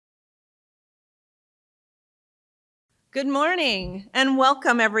Good morning and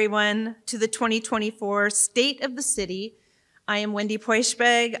welcome everyone to the 2024 State of the City. I am Wendy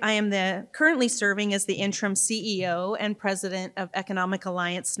Poischbeg. I am currently serving as the interim CEO and president of Economic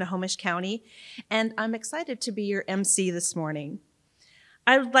Alliance Snohomish County, and I'm excited to be your MC this morning.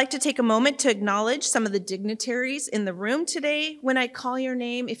 I would like to take a moment to acknowledge some of the dignitaries in the room today. When I call your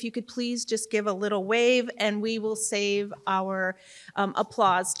name, if you could please just give a little wave and we will save our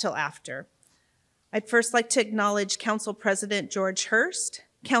applause till after. I'd first like to acknowledge Council President George Hurst,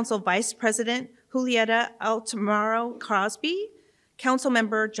 Council Vice President Julieta Altamaro Crosby,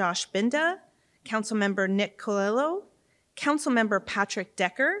 Councilmember Josh Binda, Councilmember Nick Colillo, Councilmember Patrick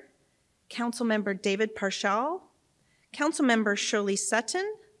Decker, Councilmember David Parshall, Councilmember Shirley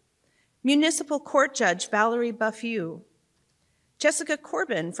Sutton, Municipal Court Judge Valerie Buffew, Jessica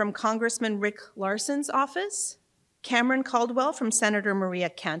Corbin from Congressman Rick Larson's office, Cameron Caldwell from Senator Maria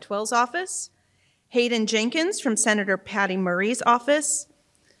Cantwell's office, Hayden Jenkins from Senator Patty Murray's office,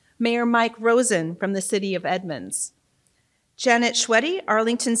 Mayor Mike Rosen from the City of Edmonds, Janet Schweddy,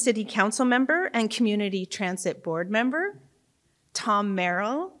 Arlington City Council member and Community Transit Board member, Tom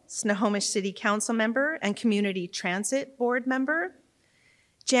Merrill, Snohomish City Council member and Community Transit Board member,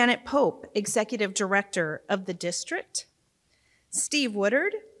 Janet Pope, Executive Director of the District, Steve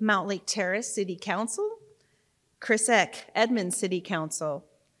Woodard, Mount Lake Terrace City Council, Chris Eck, Edmonds City Council,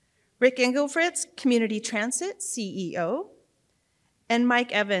 Rick Engelfritz, Community Transit CEO, and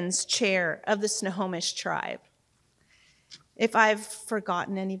Mike Evans, Chair of the Snohomish Tribe. If I've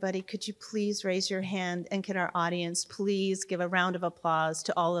forgotten anybody, could you please raise your hand, and can our audience please give a round of applause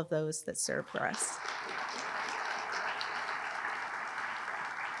to all of those that serve for us.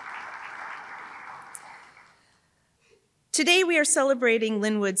 Today we are celebrating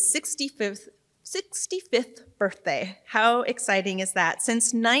Lynnwood's 65th birthday. How exciting is that?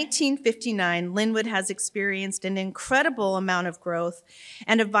 Since 1959, Lynnwood has experienced an incredible amount of growth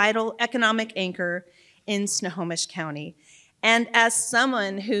and a vital economic anchor in Snohomish County. And as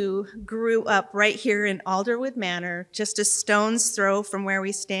someone who grew up right here in Alderwood Manor, just a stone's throw from where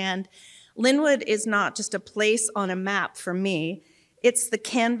we stand, Lynnwood is not just a place on a map for me, it's the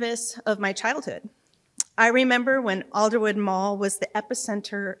canvas of my childhood. I remember when Alderwood Mall was the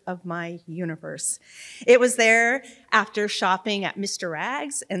epicenter of my universe. It was there after shopping at Mr.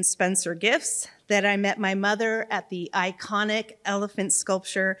 Rags and Spencer Gifts that I met my mother at the iconic elephant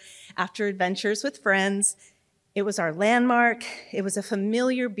sculpture after adventures with friends. It was our landmark. It was a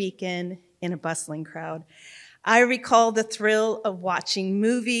familiar beacon in a bustling crowd. I recall the thrill of watching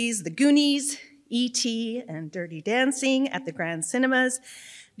movies, The Goonies, E.T., and Dirty Dancing at the Grand Cinemas.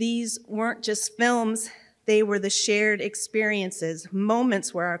 These weren't just films, they were the shared experiences,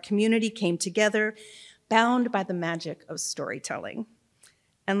 moments where our community came together, bound by the magic of storytelling.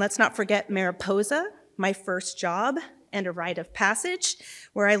 And let's not forget Mariposa, my first job and a rite of passage,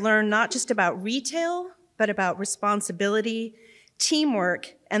 where I learned not just about retail, but about responsibility,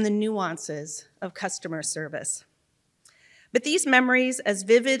 teamwork, and the nuances of customer service. But these memories, as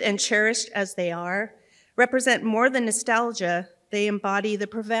vivid and cherished as they are, represent more than nostalgia. They embody the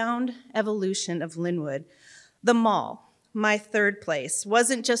profound evolution of Lynnwood. The mall, my third place,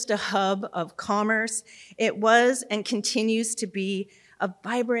 wasn't just a hub of commerce. It was and continues to be a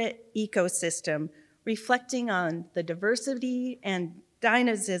vibrant ecosystem reflecting on the diversity and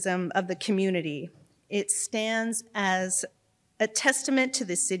dynamism of the community. It stands as a testament to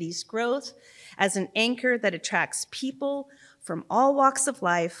the city's growth, as an anchor that attracts people from all walks of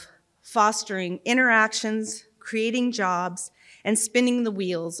life, fostering interactions, creating jobs, and spinning the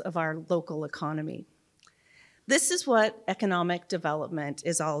wheels of our local economy. This is what economic development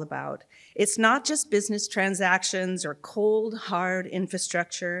is all about. It's not just business transactions or cold, hard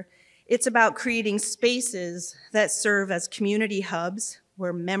infrastructure. It's about creating spaces that serve as community hubs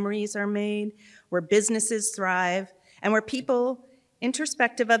where memories are made, where businesses thrive, and where people,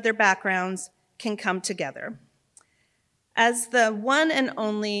 introspective of their backgrounds, can come together. As the one and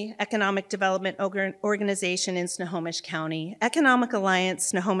only economic development organization in Snohomish County, Economic Alliance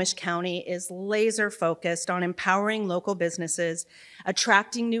Snohomish County is laser focused on empowering local businesses,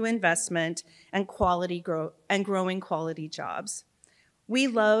 attracting new investment, and growing quality jobs. We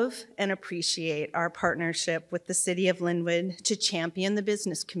love and appreciate our partnership with the City of Lynnwood to champion the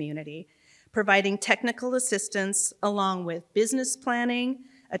business community, providing technical assistance along with business planning,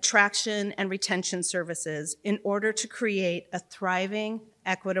 attraction, and retention services in order to create a thriving,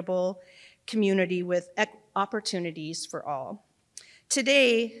 equitable community with opportunities for all.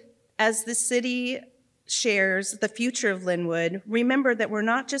 Today, as the city shares the future of Lynnwood, remember that we're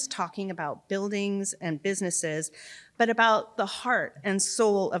not just talking about buildings and businesses, but about the heart and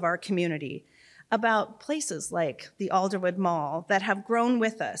soul of our community, about places like the Alderwood Mall that have grown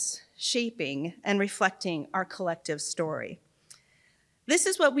with us, shaping and reflecting our collective story. This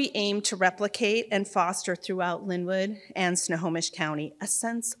is what we aim to replicate and foster throughout Lynnwood and Snohomish County, a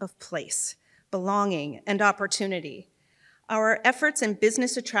sense of place, belonging, and opportunity. Our efforts in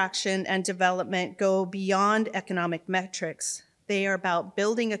business attraction and development go beyond economic metrics. They are about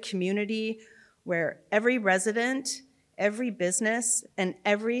building a community where every resident, every business, and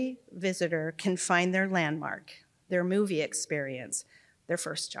every visitor can find their landmark, their movie experience, their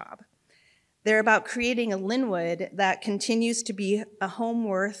first job. They're about creating a Lynnwood that continues to be a home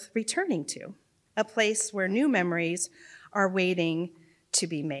worth returning to, a place where new memories are waiting to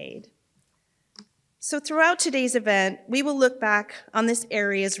be made. So throughout today's event, we will look back on this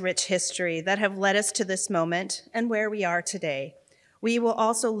area's rich history that have led us to this moment and where we are today. We will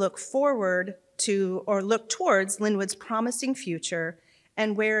also look forward to, or look towards, Lynnwood's promising future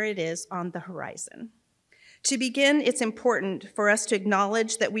and where it is on the horizon. To begin, it's important for us to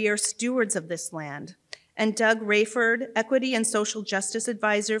acknowledge that we are stewards of this land, and Doug Rayford, Equity and Social Justice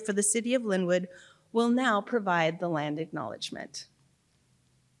Advisor for the City of Lynnwood, will now provide the land acknowledgement.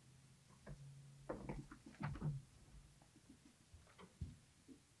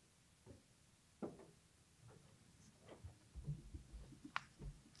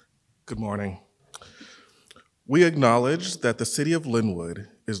 Good morning. We acknowledge that the City of Lynnwood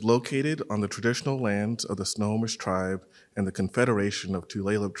is located on the traditional lands of the Snohomish tribe and the Confederation of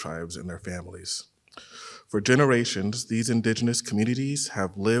Tulalip tribes and their families. For generations, these indigenous communities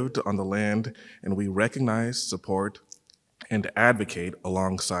have lived on the land, and we recognize, support, and advocate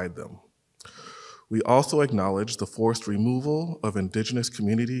alongside them. We also acknowledge the forced removal of indigenous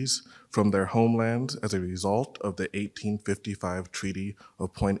communities from their homelands as a result of the 1855 Treaty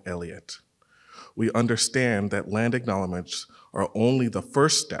of Point Elliott. We understand that land acknowledgements are only the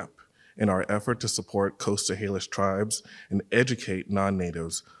first step in our effort to support Coast Salish tribes and educate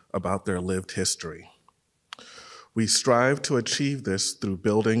non-natives about their lived history. We strive to achieve this through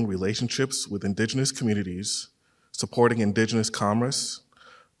building relationships with indigenous communities, supporting indigenous commerce,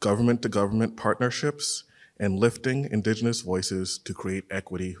 government-to-government partnerships, and lifting indigenous voices to create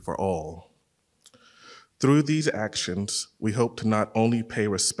equity for all. Through these actions, we hope to not only pay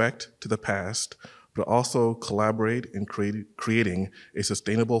respect to the past, but also collaborate in creating a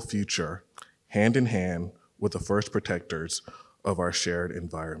sustainable future, hand in hand with the first protectors of our shared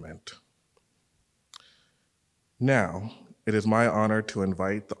environment. Now, it is my honor to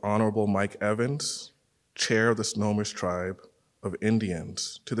invite the Honorable Mike Evans, Chair of the Snohomish Tribe of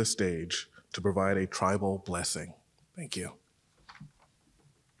Indians, to the stage to provide a tribal blessing. Thank you.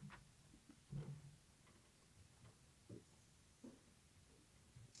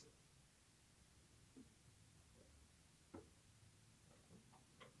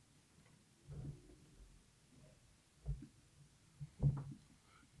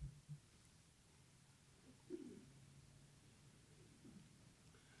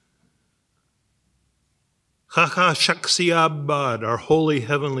 Chaka Shaksiabad, our holy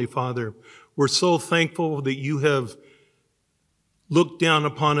heavenly Father, we're so thankful that you have looked down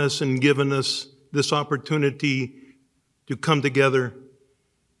upon us and given us this opportunity to come together,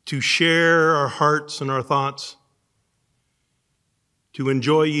 to share our hearts and our thoughts, to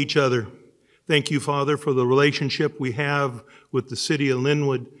enjoy each other. Thank you, Father, for the relationship we have with the City of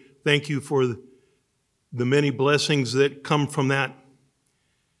Lynnwood. Thank you for the many blessings that come from that.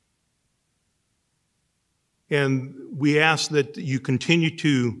 And we ask that you continue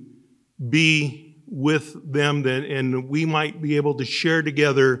to be with them, and we might be able to share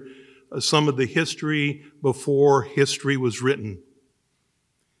together some of the history before history was written.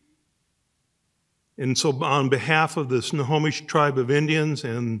 And so on behalf of the Snohomish Tribe of Indians,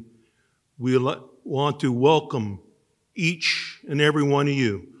 and we want to welcome each and every one of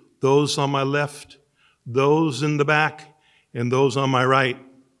you, those on my left, those in the back, and those on my right.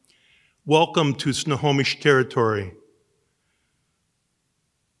 Welcome to Snohomish territory,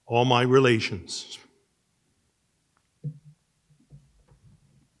 all my relations.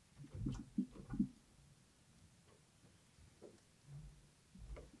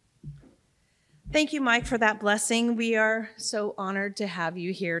 Thank you, Mike, for that blessing. We are so honored to have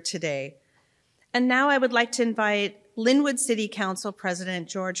you here today. And now I would like to invite Lynnwood City Council President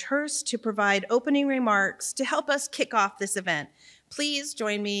George Hurst to provide opening remarks to help us kick off this event. Please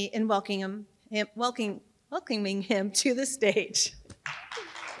join me in welcoming him to the stage.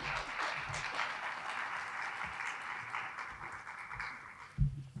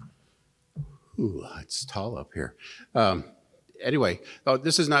 Ooh, it's tall up here. Anyway,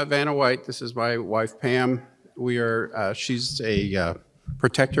 this is not Vanna White. This is my wife, Pam. She's a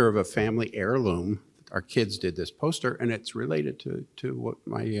protector of a family heirloom. Our kids did this poster, and it's related to what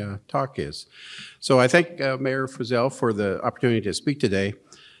my talk is. So I thank Mayor Frizzell for the opportunity to speak today.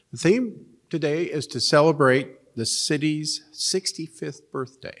 The theme today is to celebrate the city's 65th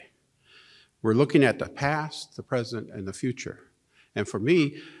birthday. We're looking at the past, the present, and the future. And for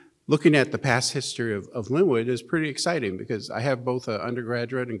me, looking at the past history of Lynnwood is pretty exciting because I have both an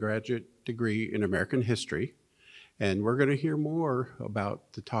undergraduate and graduate degree in American history, and we're going to hear more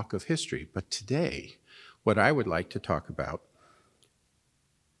about the talk of history. But today, what I would like to talk about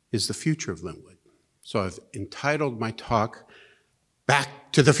is the future of Lynnwood. So I've entitled my talk,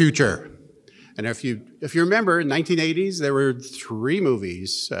 Back to the Future. And if you remember, in the 1980s, there were 3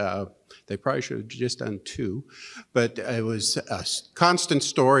 movies. They probably should have just done 2, but it was a constant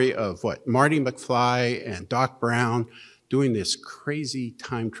story of Marty McFly and Doc Brown doing this crazy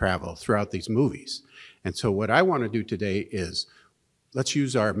time travel throughout these movies. And so what I want to do today is let's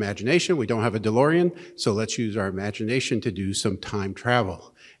use our imagination. We don't have a DeLorean, so let's use our imagination to do some time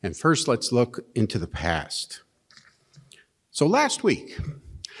travel. And first, let's look into the past. So last week,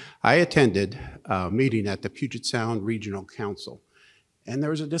 I attended a meeting at the Puget Sound Regional Council, and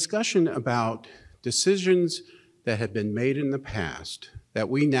there was a discussion about decisions that had been made in the past that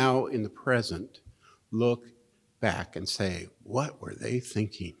we now, in the present, look back and say, what were they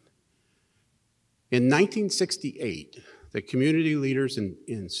thinking? In 1968, the community leaders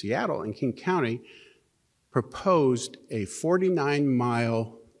in Seattle and King County proposed a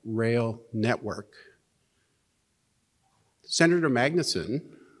 49-mile rail network. Senator Magnuson,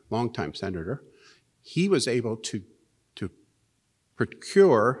 longtime senator, he was able to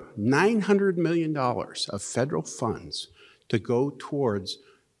procure $900 million of federal funds to go towards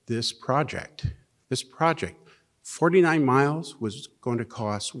this project. This project, 49 miles, was going to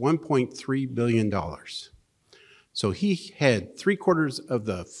cost $1.3 billion. So he had 3/4 of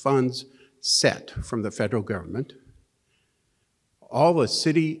the funds set from the federal government. All the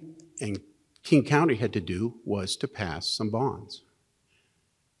city and King County had to do was to pass some bonds.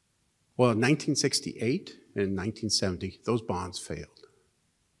 Well, in 1968 and in 1970, those bonds failed.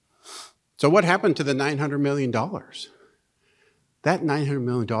 So what happened to the $900 million? That $900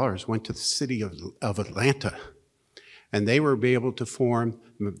 million went to the city of Atlanta, and they were able to form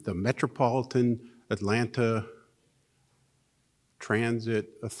the Metropolitan Atlanta Transit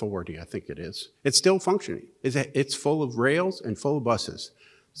Authority, I think it is. It's still functioning. It's full of rails and full of buses.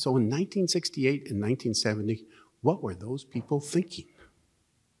 So in 1968 and 1970, what were those people thinking?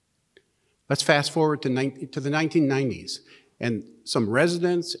 Let's fast forward to the 1990s, and some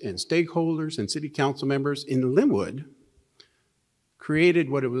residents and stakeholders and city council members in Lynnwood created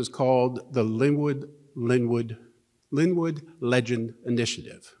what it was called the Lynnwood Legend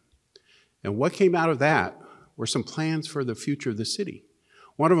Initiative. And what came out of that were some plans for the future of the city.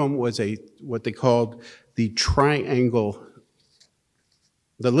 One of them was what they called the triangle,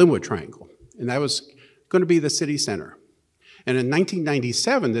 the Lynnwood Triangle, and that was going to be the city center. And in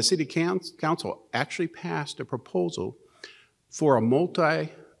 1997, the city council actually passed a proposal for a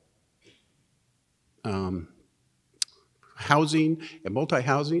multi-housing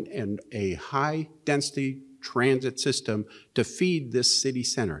and a high-density transit system to feed this city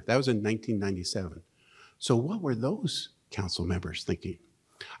center. That was in 1997. So what were those council members thinking?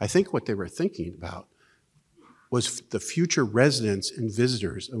 I think what they were thinking about was the future residents and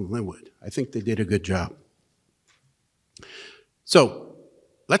visitors of Lynnwood. I think they did a good job. So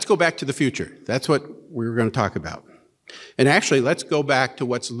let's go back to the future. That's what we're going to talk about. And actually, let's go back to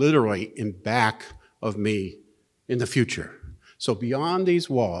what's literally in back of me in the future. So beyond these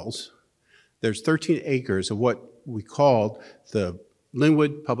walls, there's 13 acres of what we called the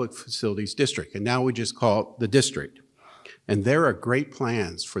Lynnwood Public Facilities District, and now we just call it the district. And there are great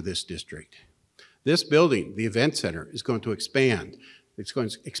plans for this district. This building, the event center, is going to expand. It's going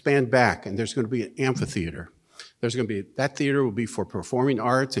to expand back, and there's going to be an amphitheater. That theater will be for performing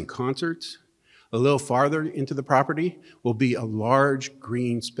arts and concerts. A little farther into the property will be a large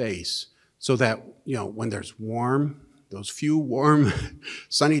green space so that, when there's those few warm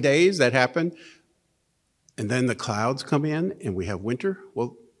sunny days that happen, and then the clouds come in and we have winter,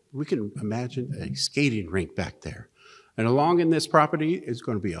 well, we can imagine a skating rink back there. And along in this property is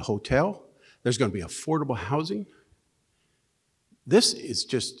going to be a hotel. There's going to be affordable housing. This is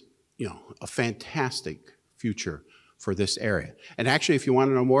just, a fantastic future for this area. And actually, if you want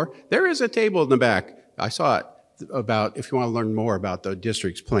to know more, there is a table in the back. I saw it about if you want to learn more about the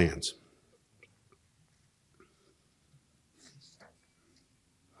district's plans.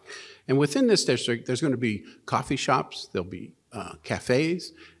 And within this district, there's going to be coffee shops, there'll be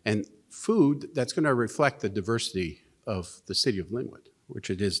cafes, and food that's going to reflect the diversity of the city of Lynnwood. which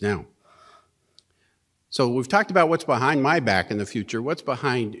it is now. So we've talked about what's behind my back in the future. What's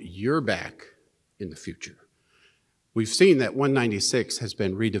behind your back in the future? We've seen that 196 has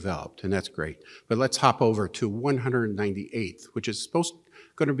been redeveloped, and that's great. But let's hop over to 198th, which is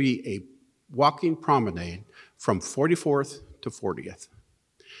going to be a walking promenade from 44th to 40th.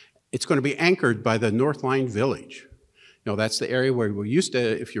 It's going to be anchored by the North Line Village. You know, that's the area where we used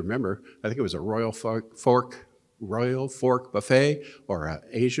to, if you remember, I think it was a Royal Fork buffet or an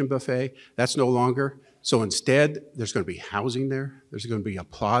Asian buffet. That's no longer. So instead, there's going to be housing there. There's going to be a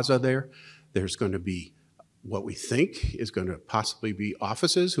plaza there. There's going to be what we think is going to possibly be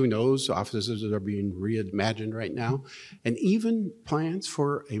offices. Who knows? Offices are being reimagined right now. And even plans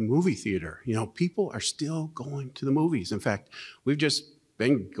for a movie theater. You know, people are still going to the movies. In fact, we've just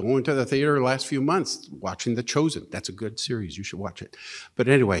been going to the theater the last few months, watching The Chosen. That's a good series. You should watch it. But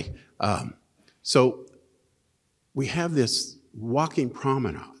anyway, so we have this walking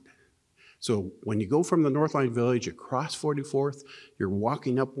promenade. So when you go from the North Line Village across 44th, you're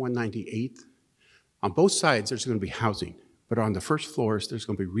walking up 198th. On both sides, there's going to be housing, but on the first floors, there's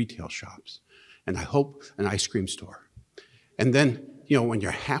going to be retail shops, and I hope an ice cream store. And then, you know, when you're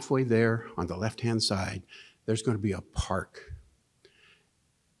halfway there on the left-hand side, there's going to be a park.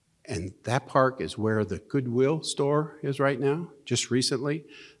 And that park is where the Goodwill store is right now. Just recently,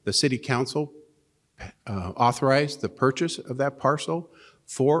 the city council authorized the purchase of that parcel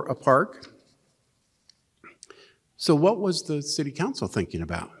for a park. So what was the city council thinking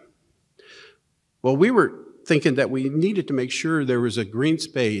about? Well, we were thinking that we needed to make sure there was a green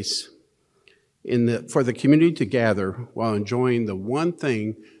space for the community to gather while enjoying the one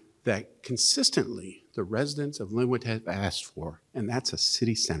thing that consistently the residents of Lynnwood have asked for, and that's a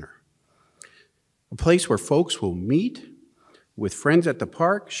city center. A place where folks will meet with friends at the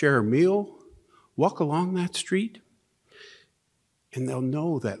park, share a meal, walk along that street, and they'll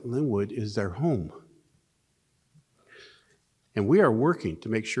know that Lynnwood is their home. And we are working to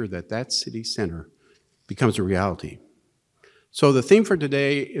make sure that that city center becomes a reality. So the theme for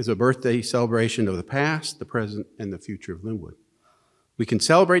today is a birthday celebration of the past, the present, and the future of Lynnwood. We can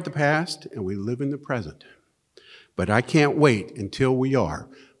celebrate the past and we live in the present, but I can't wait until we are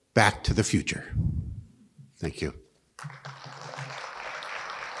back to the future. Thank you.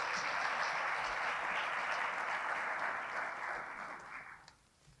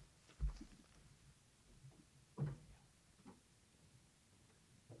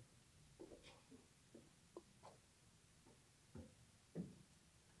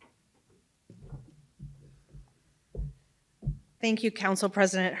 Thank you, Council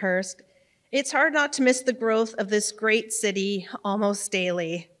President Hurst. It's hard not to miss the growth of this great city almost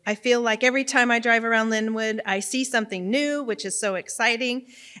daily. I feel like every time I drive around Lynnwood, I see something new, which is so exciting.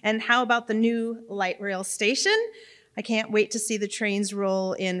 And how about the new light rail station? I can't wait to see the trains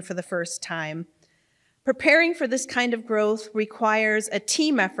roll in for the first time. Preparing for this kind of growth requires a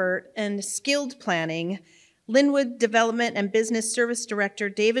team effort and skilled planning. Lynnwood Development and Business Service Director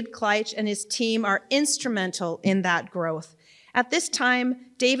David Kleitch and his team are instrumental in that growth. At this time,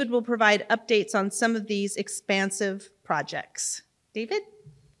 David will provide updates on some of these expansive projects. David?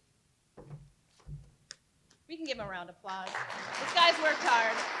 We can give him a round of applause. This guy's worked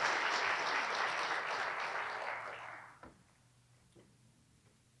hard.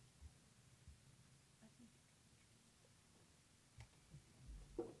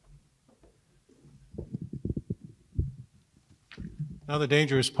 Now the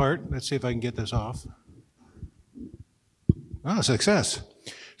dangerous part. Let's see if I can get this off. Oh, success.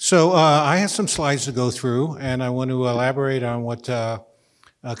 So I have some slides to go through, and I want to elaborate on what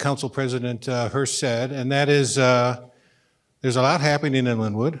Council President Hurst said, and that is there's a lot happening in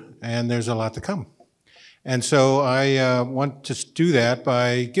Lynnwood, and there's a lot to come. And so I want to do that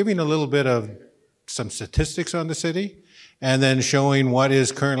by giving a little bit of some statistics on the city, and then showing what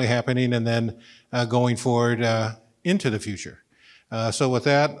is currently happening, and then going forward into the future. So with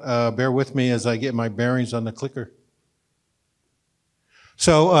that, bear with me as I get my bearings on the clicker.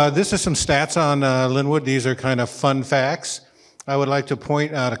 So this is some stats on Lynnwood. These are kind of fun facts. I would like to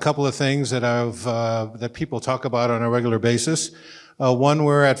point out a couple of things that that people talk about on a regular basis. One,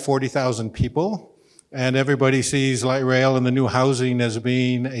 we're at 40,000 people, and everybody sees light rail and the new housing as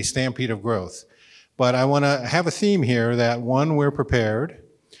being a stampede of growth. But I want to have a theme here that, one, we're prepared,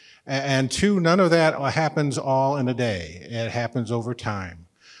 and two, none of that happens all in a day. It happens over time.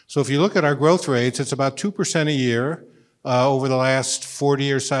 So if you look at our growth rates, it's about 2% a year. Over the last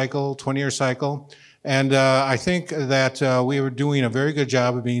 40-year cycle, 20-year cycle. And I think that we were doing a very good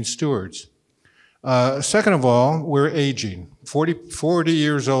job of being stewards. Second of all, we're aging. 40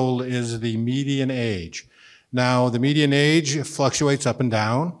 years old is the median age. Now, the median age fluctuates up and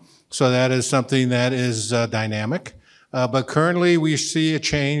down, so that is something that is dynamic. But currently, we see a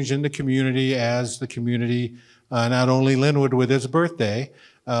change in the community as the community, not only Lynnwood with its birthday,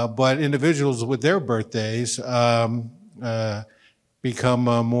 but individuals with their birthdays become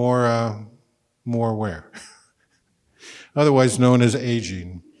more aware, otherwise known as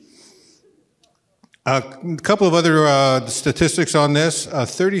aging. A couple of other statistics on this.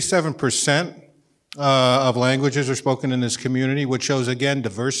 37% of languages are spoken in this community, which shows, again,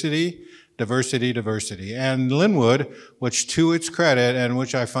 diversity. And Lynnwood, which to its credit, and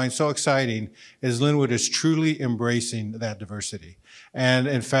which I find so exciting, is Lynnwood is truly embracing that diversity. And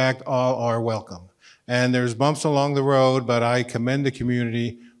in fact, all are welcome. And there's bumps along the road, but I commend the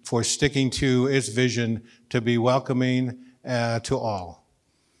community for sticking to its vision to be welcoming to all.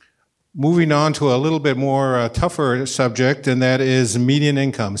 Moving on to a little bit more tougher subject, and that is median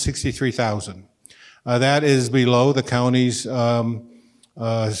income, $63,000. That is below the county's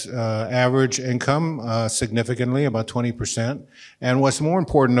average income significantly, about 20%. And what's more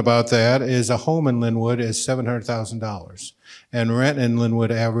important about that is a home in Lynnwood is $700,000, and rent in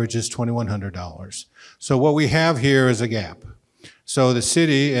Lynnwood average is $2,100. So what we have here is a gap. So the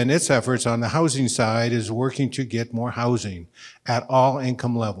city and its efforts on the housing side is working to get more housing at all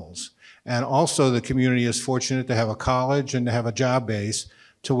income levels. And also the community is fortunate to have a college and to have a job base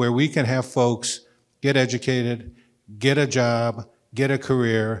to where we can have folks get educated, get a job, get a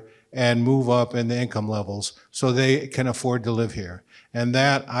career, and move up in the income levels so they can afford to live here. And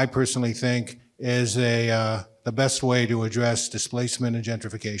that, I personally think, is the best way to address displacement and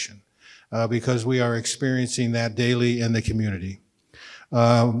gentrification because we are experiencing that daily in the community.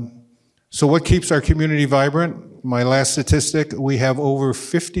 So what keeps our community vibrant? My last statistic, we have over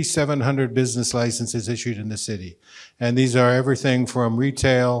 5,700 business licenses issued in the city. And these are everything from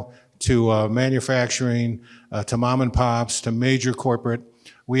retail to manufacturing, to mom and pops, to major corporate.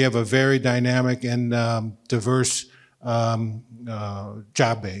 We have a very dynamic and diverse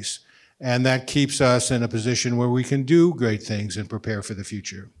job base. And that keeps us in a position where we can do great things and prepare for the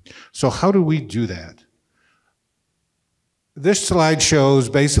future. So how do we do that? This slide shows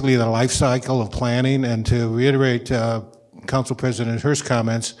basically the life cycle of planning, and to reiterate Council President Hurst's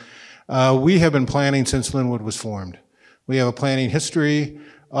comments, we have been planning since Lynnwood was formed. We have a planning history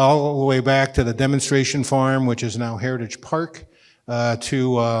all the way back to the demonstration farm, which is now Heritage Park,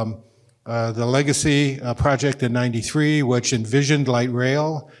 to the Legacy project in '93, which envisioned light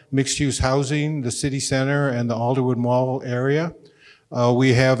rail, mixed-use housing, the city center, and the Alderwood Mall area.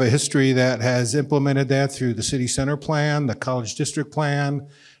 We have a history that has implemented that through the city center plan, the college district plan,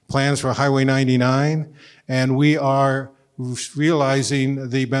 plans for Highway 99, and we are realizing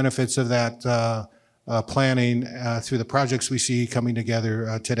the benefits of that planning through the projects we see coming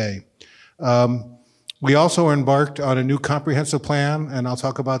together today. We also embarked on a new comprehensive plan, and I'll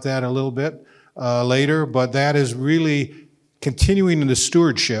talk about that a little bit later, but that is really continuing in the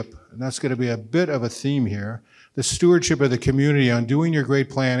stewardship, and that's going to be a bit of a theme here, the stewardship of the community on doing your great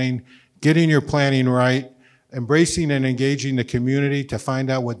planning, getting your planning right, embracing and engaging the community to find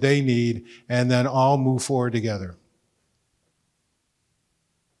out what they need, and then all move forward together.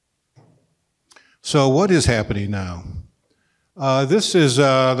 So what is happening now? This is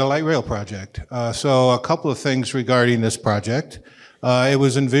the light rail project. So a couple of things regarding this project. It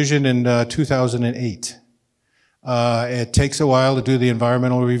was envisioned in 2008. It takes a while to do the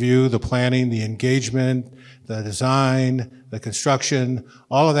environmental review, the planning, the engagement, the design, the construction.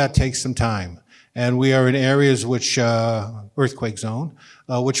 All of that takes some time. And we are in areas which, earthquake zone,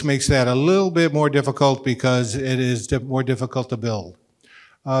 which makes that a little bit more difficult because it is more difficult to build.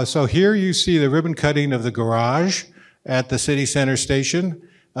 So here you see the ribbon cutting of the garage at the city center station.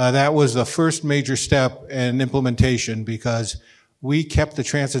 That was the first major step in implementation because we kept the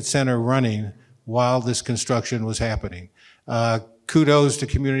transit center running while this construction was happening. Kudos to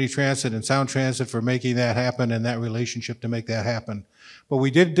Community Transit and Sound Transit for making that happen and that relationship to make that happen. But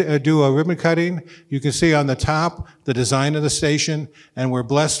we did do a ribbon cutting. You can see on the top the design of the station, and we're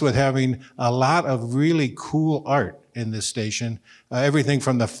blessed with having a lot of really cool art in this station. Everything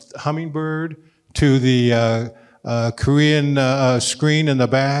from the hummingbird to the Korean screen in the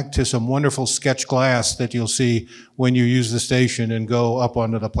back to some wonderful sketch glass that you'll see when you use the station and go up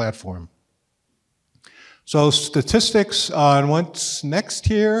onto the platform. So statistics on what's next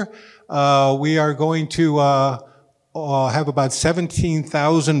here. We are going to have about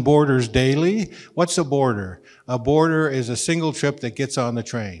 17,000 boarders daily. What's a boarder? A boarder is a single trip that gets on the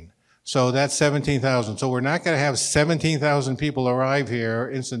train. So that's 17,000. So we're not going to have 17,000 people arrive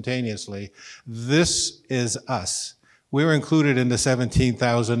here instantaneously. This is us. We're included in the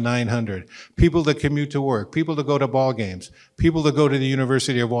 17,900. People that commute to work, people that go to ball games, people that go to the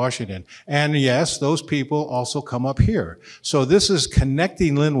University of Washington. And yes, those people also come up here. So this is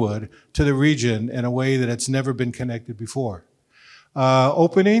connecting Lynnwood to the region in a way that it's never been connected before.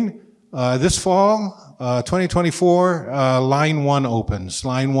 Opening this fall, 2024, Line 1 opens.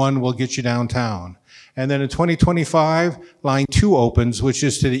 Line 1 will get you downtown. And then in 2025, Line 2 opens, which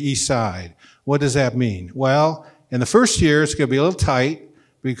is to the east side. What does that mean? Well, in the first year, it's going to be a little tight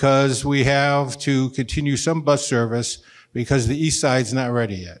because we have to continue some bus service because the east side's not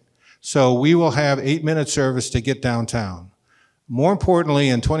ready yet. So we will have 8-minute service to get downtown. More importantly,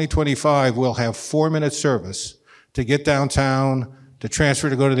 in 2025, we'll have 4-minute service to get downtown, to transfer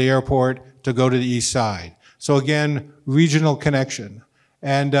to go to the airport, to go to the east side. So again, regional connection.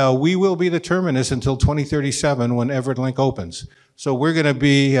 And we will be the terminus until 2037 when Everett Link opens. So we're going to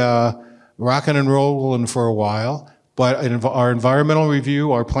be rocking and rolling for a while, but our environmental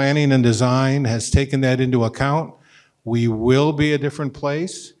review, our planning and design has taken that into account. We will be a different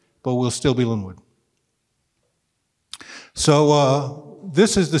place, but we'll still be Lynnwood. So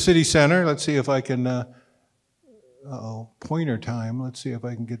this is the city center. Let's see if I can, pointer time. Let's see if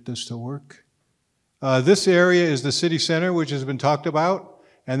I can get this to work. This area is the city center, which has been talked about,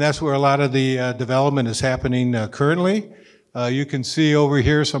 and that's where a lot of the development is happening currently. You can see over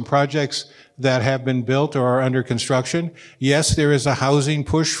here some projects that have been built or are under construction. Yes, there is a housing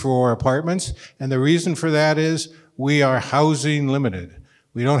push for apartments, and the reason for that is we are housing limited.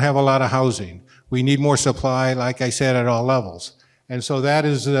 We don't have a lot of housing. We need more supply, like I said, at all levels. And so that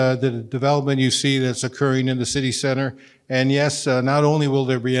is the development you see that's occurring in the city center. And yes, not only will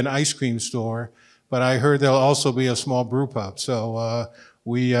there be an ice cream store, but I heard there'll also be a small brew pub. So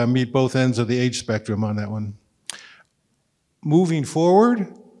we meet both ends of the age spectrum on that one. Moving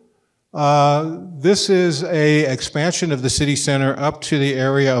forward, this is a expansion of the city center up to the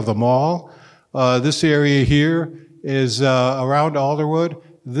area of the mall. This area here is around Alderwood.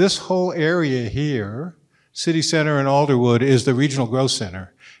 This whole area here, City Center and Alderwood, is the regional growth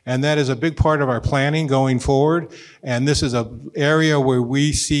center. And that is a big part of our planning going forward. And this is an area where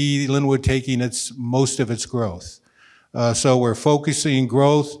we see Lynnwood taking most of its growth. So we're focusing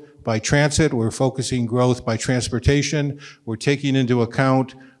growth by transit, we're focusing growth by transportation, we're taking into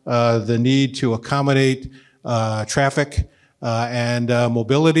account the need to accommodate traffic and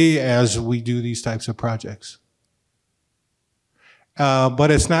mobility as we do these types of projects. But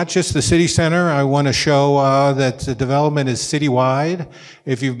it's not just the city center. I want to show that the development is citywide.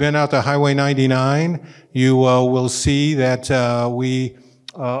 If you've been out to Highway 99, you will see that we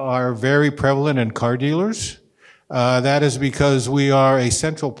are very prevalent in car dealers. That is because we are a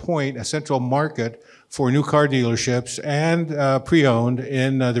central point, a central market for new car dealerships and pre-owned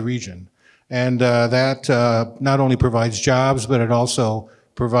in the region. And that not only provides jobs, but it also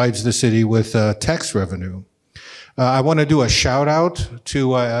provides the city with tax revenue. I want to do a shout out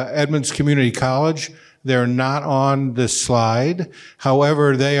to Edmonds Community College. They're not on this slide.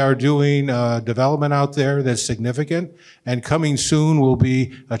 However, they are doing development out there that's significant. And coming soon will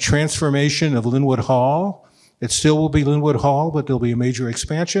be a transformation of Lynnwood Hall. It still will be Lynnwood Hall, but there'll be a major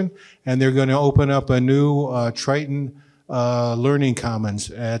expansion. And they're going to open up a new Triton Learning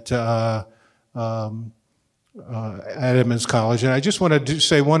Commons at Edmonds College. And I just want to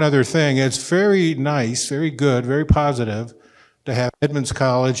say one other thing. It's very nice, very good, very positive to have Edmonds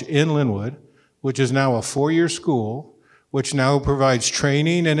College in Lynnwood, which is now a 4-year school, which now provides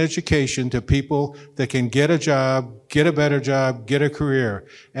training and education to people that can get a job, get a better job, get a career.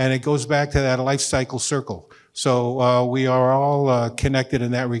 And it goes back to that life cycle circle. So we are all connected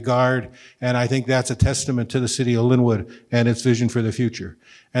in that regard, and I think that's a testament to the city of Lynnwood and its vision for the future.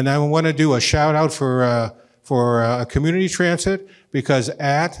 And I want to do a shout out for community transit, because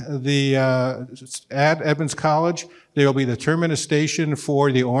at Edmonds College, there will be the terminus station for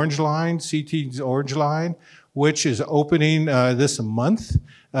the Orange Line, CT's Orange Line, which is opening this month,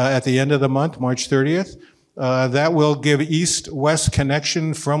 at the end of the month, March 30th. That will give east-west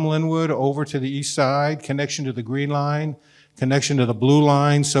connection from Lynnwood over to the east side, connection to the Green Line, connection to the Blue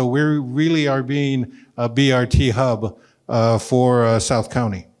Line. So we really are being a BRT hub for South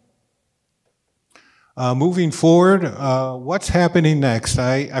County. Moving forward, what's happening next?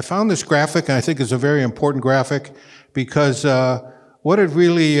 I found this graphic, and I think it's a very important graphic, because what it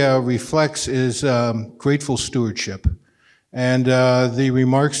really reflects is grateful stewardship. And the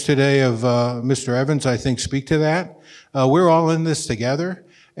remarks today of Mr. Evans, I think, speak to that. We're all in this together,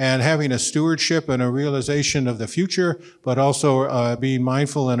 and having a stewardship and a realization of the future, but also being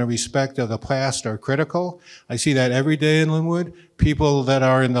mindful and a respect of the past are critical. I see that every day in Lynnwood. People that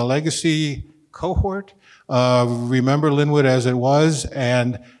are in the legacy cohort remember Lynnwood as it was,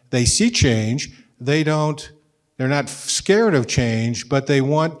 and they see change. They're not scared of change, but they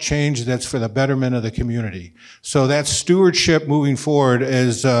want change that's for the betterment of the community. So that stewardship moving forward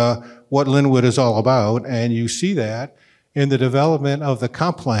is what Lynnwood is all about, and you see that in the development of the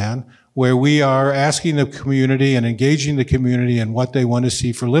comp plan, where we are asking the community and engaging the community in what they want to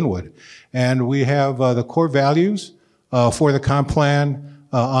see for Lynnwood. And we have the core values for the comp plan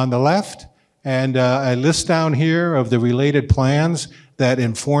on the left, and a list down here of the related plans that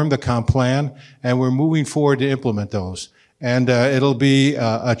inform the comp plan, and we're moving forward to implement those. And it'll be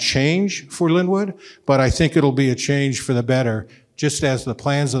a change for Lynnwood, but I think it'll be a change for the better, just as the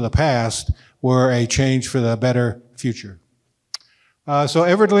plans of the past were a change for the better future. So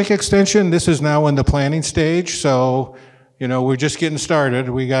Everett Link Extension, this is now in the planning stage, so we're just getting started.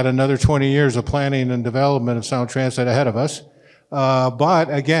 We got another 20 years of planning and development of Sound Transit ahead of us.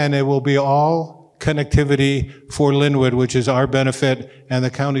 But again, it will be all connectivity for Lynnwood, which is our benefit and the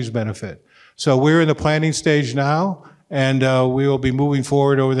county's benefit. So we're in the planning stage now, and we will be moving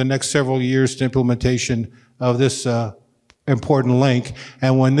forward over the next several years to implementation of this important link.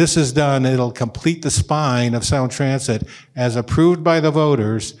 And when this is done, it'll complete the spine of Sound Transit as approved by the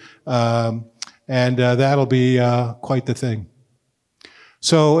voters, and that'll be quite the thing.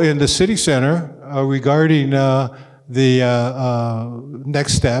 So in the city center, regarding the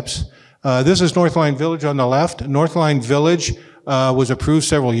next steps, this is Northline Village on the left. Northline Village was approved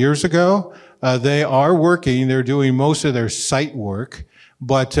several years ago. They are working, they're doing most of their site work,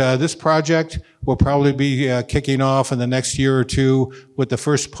 but this project will probably be kicking off in the next year or two with the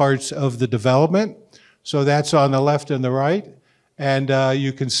first parts of the development. So that's on the left and the right. And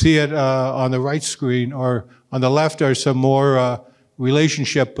you can see it on the right screen, or on the left are some more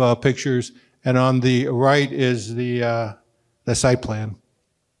relationship pictures, and on the right is the site plan.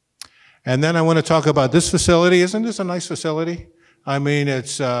 And then I want to talk about this facility. Isn't this a nice facility? I mean,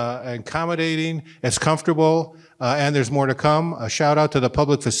 it's accommodating, it's comfortable, and there's more to come. A shout out to the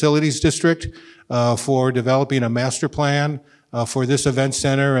Public Facilities District for developing a master plan for this event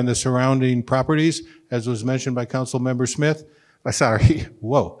center and the surrounding properties, as was mentioned by Council Member Smith.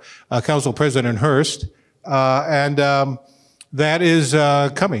 Council President Hurst. That is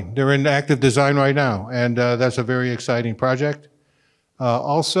coming. They're in active design right now, and that's a very exciting project.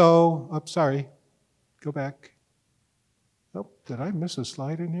 Go back. Oh, did I miss a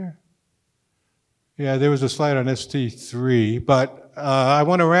slide in here? Yeah, there was a slide on ST3, but I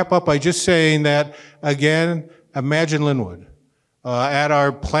want to wrap up by just saying that, again, imagine Lynnwood. At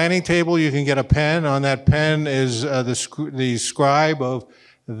our planning table, you can get a pen. On that pen is the scribe of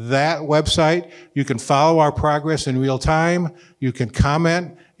that website. You can follow our progress in real time. You can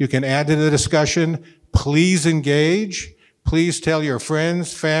comment. You can add to the discussion. Please engage. Please tell your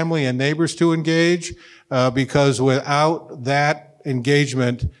friends, family, and neighbors to engage, because without that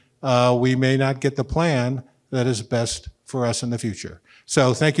engagement, we may not get the plan that is best for us in the future.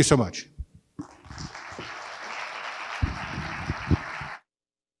 So thank you so much.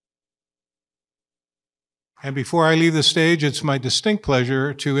 And before I leave the stage, it's my distinct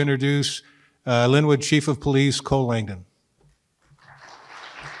pleasure to introduce Lynnwood Chief of Police, Cole Langdon.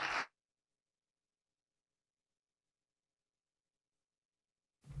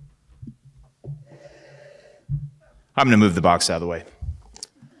 I'm going to move the box out of the way.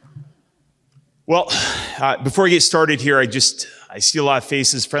 Well, before I get started here, I see a lot of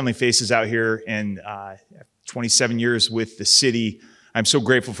faces, friendly faces out here, and 27 years with the city. I'm so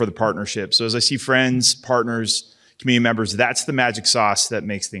grateful for the partnership. So as I see friends, partners, community members, that's the magic sauce that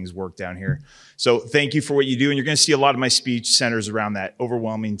makes things work down here. So thank you for what you do, and you're going to see a lot of my speech centers around that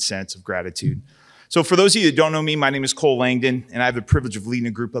overwhelming sense of gratitude. So for those of you that don't know me, my name is Cole Langdon, and I have the privilege of leading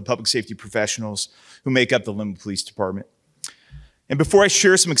a group of public safety professionals who make up the Lynnwood Police Department. And before I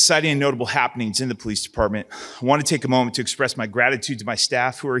share some exciting and notable happenings in the police department, I want to take a moment to express my gratitude to my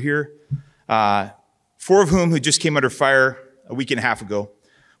staff who are here, 4 of whom who just came under fire a week and a half ago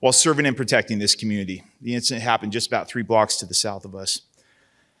while serving and protecting this community. The incident happened just about 3 blocks to the south of us.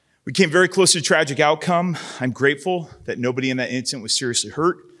 We came very close to a tragic outcome. I'm grateful that nobody in that incident was seriously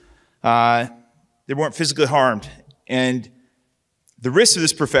hurt. They weren't physically harmed. And the risk of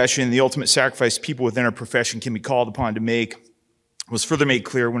this profession, the ultimate sacrifice people within our profession can be called upon to make, was further made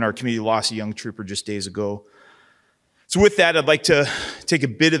clear when our community lost a young trooper just days ago. So with that, I'd like to take a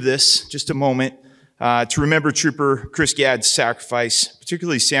bit of this, just a moment, to remember Trooper Chris Gadd's sacrifice,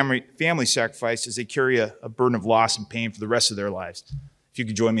 particularly family sacrifice, as they carry a burden of loss and pain for the rest of their lives. If you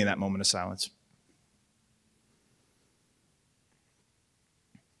could join me in that moment of silence.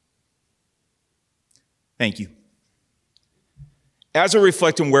 Thank you. As I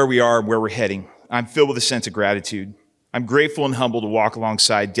reflect on where we are and where we're heading, I'm filled with a sense of gratitude. I'm grateful and humbled to walk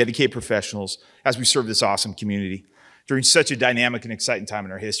alongside dedicated professionals as we serve this awesome community during such a dynamic and exciting time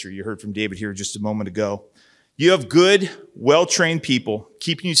in our history. You heard from David here just a moment ago. You have good, well-trained people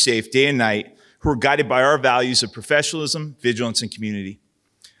keeping you safe day and night who are guided by our values of professionalism, vigilance, and community.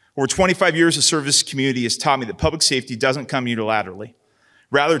 Over 25 years of service community has taught me that public safety doesn't come unilaterally.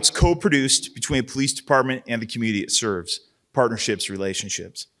 Rather, it's co-produced between a police department and the community it serves. Partnerships,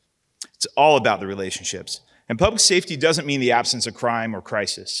 relationships. It's all about the relationships. And public safety doesn't mean the absence of crime or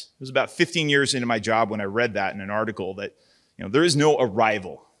crisis. It was about 15 years into my job when I read that in an article that, there is no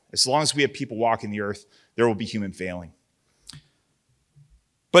arrival. As long as we have people walking the earth, there will be human failing.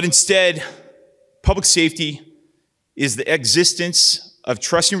 But instead, public safety is the existence of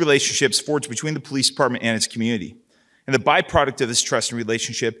trusting relationships forged between the police department and its community. And the byproduct of this trust and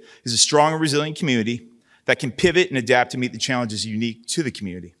relationship is a strong and resilient community that can pivot and adapt to meet the challenges unique to the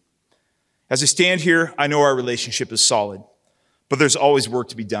community. As I stand here, I know our relationship is solid, but there's always work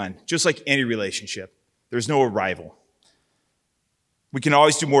to be done. Just like any relationship, there's no arrival. We can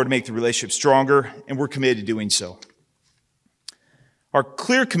always do more to make the relationship stronger, and we're committed to doing so. Our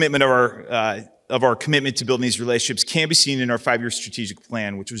clear commitment of our commitment to building these relationships can be seen in our 5-year strategic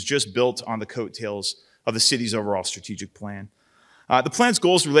plan, which was just built on the coattails of the city's overall strategic plan. The plan's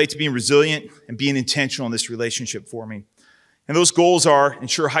goals relate to being resilient and being intentional in this relationship forming. And those goals are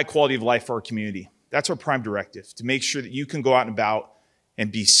ensure high quality of life for our community. That's our prime directive, to make sure that you can go out and about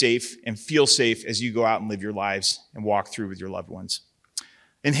and be safe and feel safe as you go out and live your lives and walk through with your loved ones.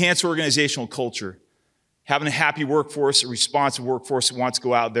 Enhance organizational culture. Having a happy workforce, a responsive workforce that wants to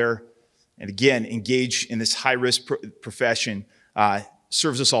go out there and again, engage in this high-risk profession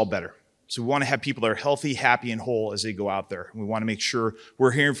serves us all better. So we want to have people that are healthy, happy, and whole as they go out there. And we want to make sure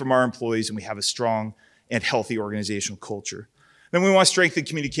we're hearing from our employees and we have a strong and healthy organizational culture. Then we want to strengthen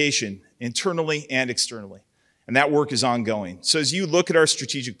communication internally and externally. And that work is ongoing. So as you look at our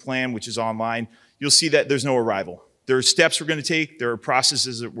strategic plan, which is online, you'll see that there's no arrival. There are steps we're going to take. There are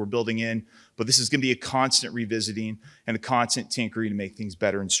processes that we're building in. But this is going to be a constant revisiting and a constant tinkering to make things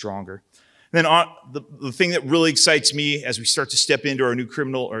better and stronger. And then the thing that really excites me as we start to step into our new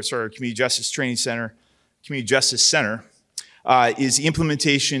our Community Justice Training Center, Community Justice Center, is the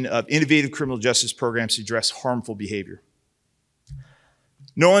implementation of innovative criminal justice programs to address harmful behavior.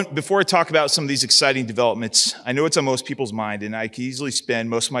 Before I talk about some of these exciting developments, I know it's on most people's mind, and I can easily spend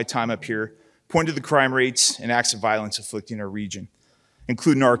most of my time up here pointing to the crime rates and acts of violence afflicting our region,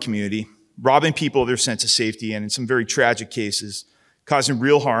 including our community, robbing people of their sense of safety, and in some very tragic cases, causing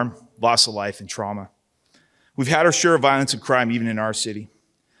real harm, loss of life, and trauma. We've had our share of violence and crime even in our city.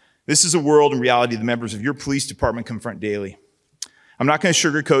 This is a world and reality the members of your police department confront daily. I'm not going to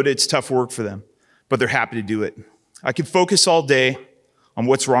sugarcoat it. It's tough work for them, but they're happy to do it. I can focus all day on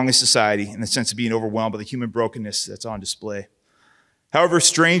what's wrong in society in the sense of being overwhelmed by the human brokenness that's on display. However,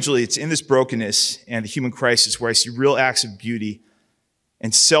 strangely, it's in this brokenness and the human crisis where I see real acts of beauty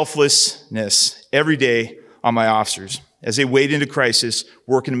and selflessness every day on my officers as they wade into crisis,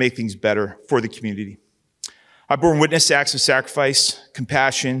 working to make things better for the community. I've borne witness to acts of sacrifice,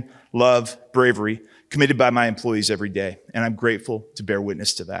 compassion, love, bravery, committed by my employees every day, and I'm grateful to bear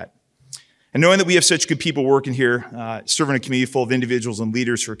witness to that. And knowing that we have such good people working here, serving a community full of individuals and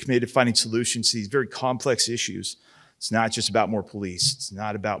leaders who are committed to finding solutions to these very complex issues, it's not just about more police, it's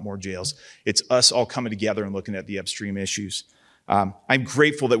not about more jails, it's us all coming together and looking at the upstream issues. I'm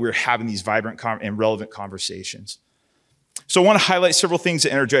grateful that we're having these vibrant and relevant conversations. So I want to highlight several things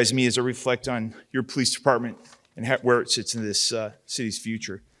that energize me as I reflect on your police department and where it sits in this city's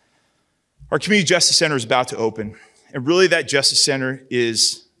future. Our Community Justice Center is about to open, and really that Justice Center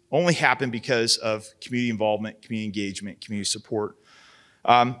is only happened because of community involvement, community engagement, community support.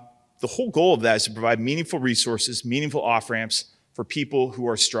 The whole goal of that is to provide meaningful resources, meaningful off-ramps for people who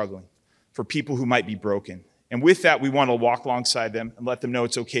are struggling, for people who might be broken. And with that, we want to walk alongside them and let them know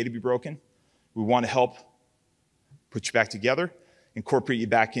it's okay to be broken. We want to help put you back together, incorporate you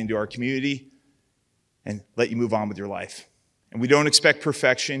back into our community, and let you move on with your life. And we don't expect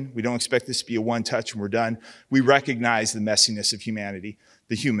perfection. We don't expect this to be a one-touch and we're done. We recognize the messiness of humanity,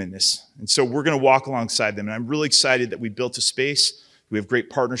 the humanness. And so we're going to walk alongside them. And I'm really excited that we built a space. We have great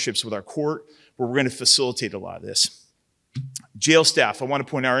partnerships with our court where we're going to facilitate a lot of this. Jail staff, I want to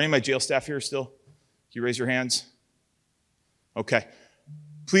point out, are any of my jail staff here still? Can you raise your hands? Okay.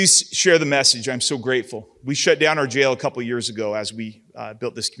 Please share the message. I'm so grateful. We shut down our jail a couple years ago as we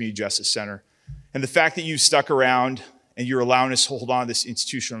built this Community Justice Center. And the fact that you've stuck around and you're allowing us to hold on to this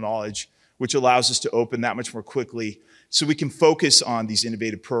institutional knowledge, which allows us to open that much more quickly so we can focus on these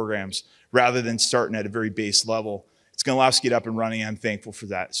innovative programs rather than starting at a very base level. It's It's going to allow us to get up and running. I'm thankful for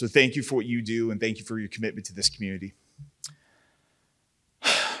that. So thank you for what you do, and thank you for your commitment to this community.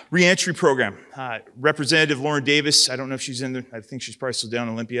 Reentry program. Representative Lauren Davis, I don't know if she's in there. I think she's probably still down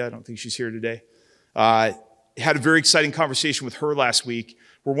in Olympia. I don't think she's here today. Had a very exciting conversation with her last week.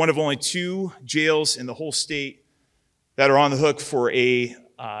 We're one of only 2 jails in the whole state that are on the hook for a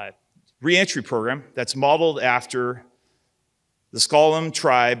reentry program that's modeled after the S'Klallam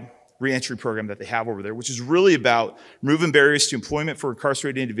tribe reentry program that they have over there, which is really about removing barriers to employment for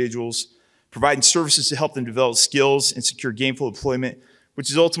incarcerated individuals, providing services to help them develop skills and secure gainful employment, which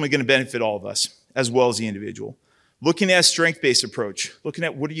is ultimately going to benefit all of us, as well as the individual. Looking at a strength-based approach, looking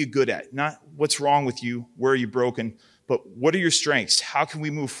at what are you good at, not what's wrong with you, where are you broken, but what are your strengths? How can we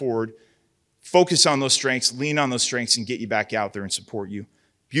move forward, focus on those strengths, lean on those strengths, and get you back out there and support you.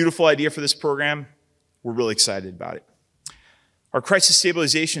 Beautiful idea for this program. We're really excited about it. Our Crisis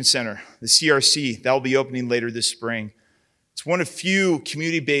Stabilization Center, the CRC, that will be opening later this spring. It's one of few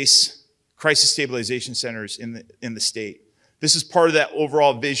community-based crisis stabilization centers in the state. This is part of that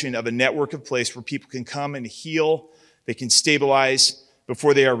overall vision of a network of place where people can come and heal, they can stabilize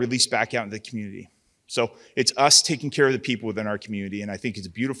before they are released back out into the community. So it's us taking care of the people within our community, and I think it's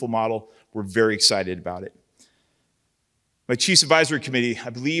a beautiful model. We're very excited about it. My Chiefs Advisory Committee, I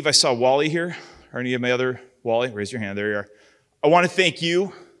believe I saw Wally here, or any of my other, Wally, raise your hand, there you are. I want to thank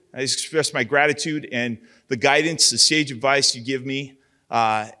you. I express my gratitude and the guidance, the sage advice you give me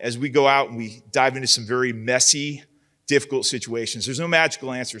as we go out and we dive into some very messy, difficult situations. There's no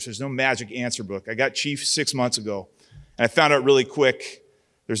magical answers. There's no magic answer book. I got Chief 6 months ago, and I found out really quick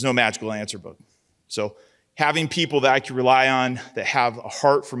there's no magical answer book. So having people that I can rely on that have a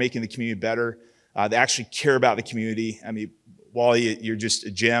heart for making the community better, that actually care about the community. I mean, Wally, you're just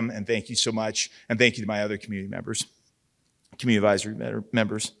a gem, and thank you so much. And thank you to my other community members, community advisory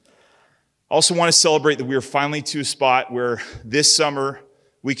members. Also want to celebrate that we are finally to a spot where this summer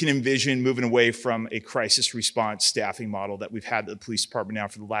we can envision moving away from a crisis response staffing model that we've had at the police department now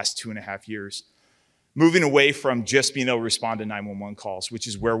for the last 2.5 years. Moving away from just being able to respond to 911 calls, which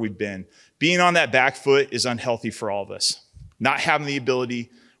is where we've been. Being on that back foot is unhealthy for all of us. Not having the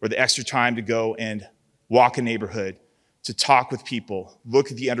ability or the extra time to go and walk a neighborhood, to talk with people,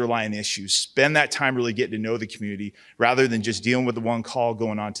 look at the underlying issues, spend that time really getting to know the community rather than just dealing with the one call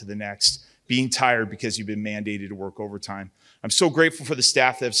going on to the next, being tired because you've been mandated to work overtime. I'm so grateful for the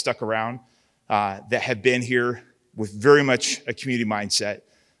staff that have stuck around, that have been here with very much a community mindset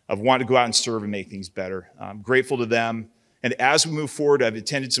of wanting to go out and serve and make things better. I'm grateful to them. And as we move forward, I've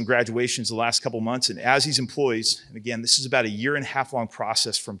attended some graduations the last couple months, and as these employees, and again, this is about a 1.5 year long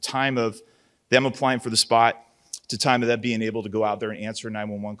process from time of them applying for the spot to time of them being able to go out there and answer a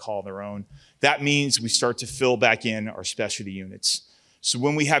 911 call on their own. That means we start to fill back in our specialty units. So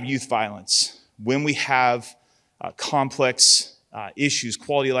when we have youth violence, when we have complex issues,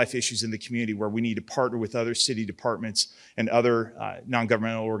 quality of life issues in the community where we need to partner with other city departments and other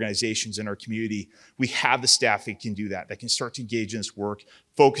non-governmental organizations in our community, we have the staff that can do that can start to engage in this work,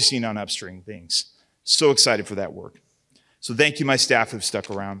 focusing on upstream things. So excited for that work. So thank you, my staff who've stuck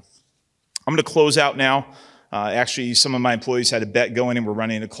around. I'm gonna close out now. Actually, some of my employees had a bet going and we're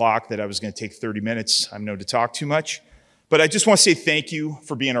running a clock that I was gonna take 30 minutes. I'm known to talk too much, but I just wanna say thank you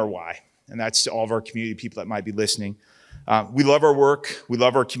for being our why. And that's to all of our community people that might be listening. We love our work, we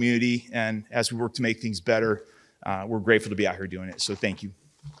love our community, and as we work to make things better, we're grateful to be out here doing it. So thank you.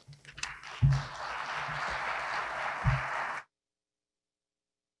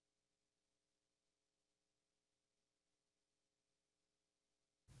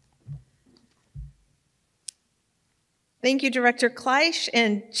 Thank you, Director Kleisch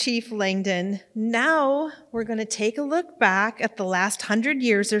and Chief Langdon. Now we're going to take a look back at the last 100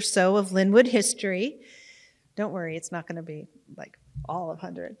 years or so of Lynnwood history. Don't worry, it's not going to be like all of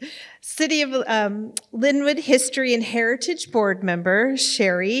 100. City of Lynnwood History and Heritage Board member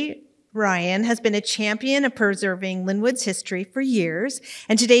Sherry Ryan has been a champion of preserving Lynnwood's history for years,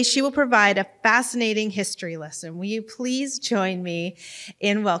 and today she will provide a fascinating history lesson. Will you please join me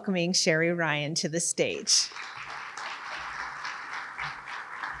in welcoming Sherry Ryan to the stage?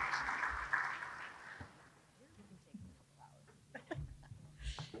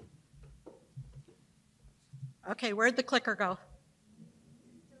 Okay, where'd the clicker go?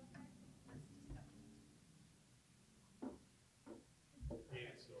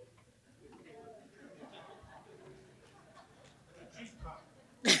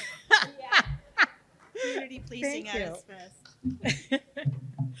 Community policing at its best.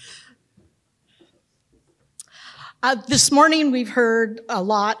 This morning, we've heard a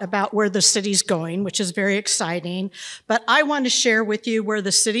lot about where the city's going, which is very exciting. But I want to share with you where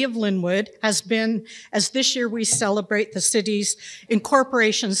the City of Lynnwood has been, as this year we celebrate the city's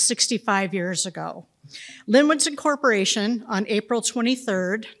incorporation 65 years ago. Lynnwood's incorporation on April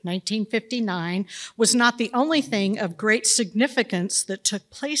 23rd, 1959, was not the only thing of great significance that took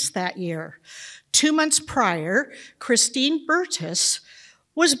place that year. 2 months prior, Christine Burtis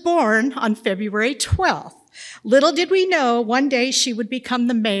was born on February 12th. Little did we know one day she would become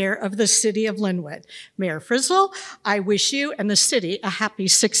the mayor of the City of Lynnwood. Mayor Frizzle, I wish you and the city a happy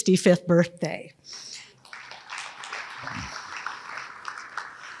 65th birthday.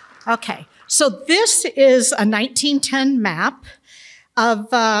 Okay, so this is a 1910 map of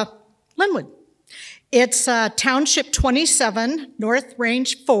Lynnwood. It's Township 27, North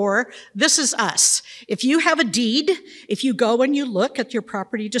Range 4. This is us. If you have a deed, if you go and you look at your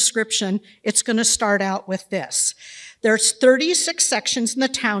property description, it's going to start out with this. There's 36 sections in the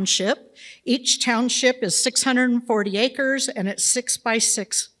township. Each township is 640 acres, and it's 6 by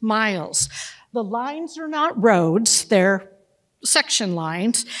 6 miles. The lines are not roads, they're section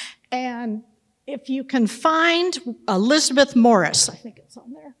lines. And if you can find Elizabeth Morris, I think it's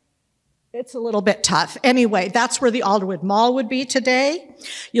on there. It's a little bit tough. Anyway, that's where the Alderwood Mall would be today.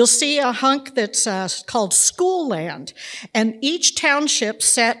 You'll see a hunk that's called school land. And each township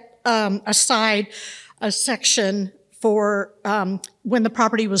set aside a section for when the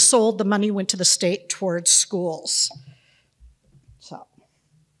property was sold, the money went to the state towards schools. So,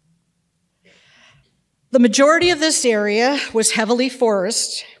 the majority of this area was heavily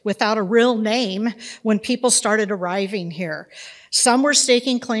forested without a real name when people started arriving here. Some were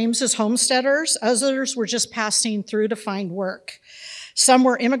staking claims as homesteaders, others were just passing through to find work. Some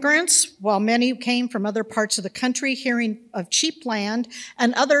were immigrants, while many came from other parts of the country hearing of cheap land,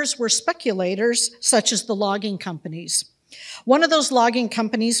 and others were speculators, such as the logging companies. One of those logging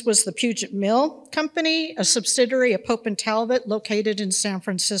companies was the Puget Mill Company, a subsidiary of Pope and Talbot located in San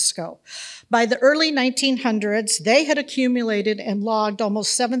Francisco. By the early 1900s, they had accumulated and logged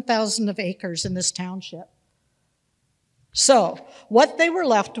almost 7,000 acres in this township. So, what they were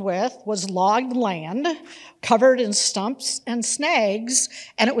left with was logged land covered in stumps and snags,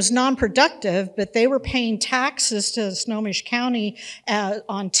 and it was non-productive, but they were paying taxes to Snohomish County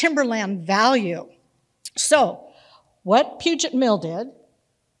on timberland value. So, what Puget Mill did,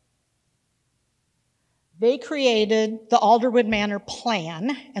 they created the Alderwood Manor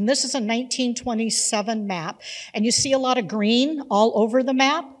Plan, and this is a 1927 map, and you see a lot of green all over the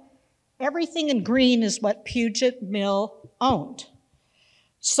map. Everything in green is what Puget Mill owned.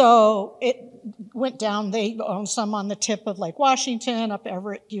 So it went down, they owned some on the tip of Lake Washington, up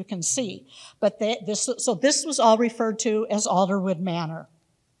Everett, you can see. But this was all referred to as Alderwood Manor.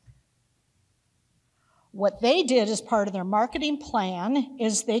 What they did as part of their marketing plan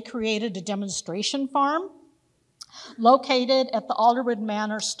is they created a demonstration farm located at the Alderwood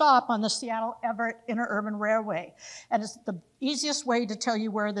Manor stop on the Seattle-Everett Interurban Railway. And it's the easiest way to tell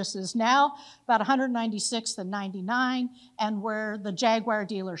you where this is now, about 196th and 99, and where the Jaguar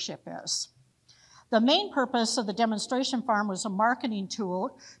dealership is. The main purpose of the demonstration farm was a marketing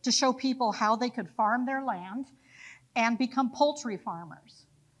tool to show people how they could farm their land and become poultry farmers.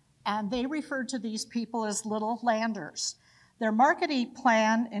 And they referred to these people as little landers. Their marketing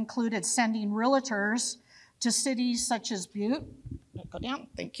plan included sending realtors to cities such as Butte, go down,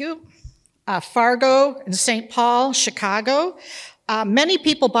 thank you, Fargo and St. Paul, Chicago. Many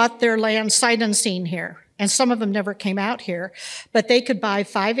people bought their land sight unseen here, and some of them never came out here, but they could buy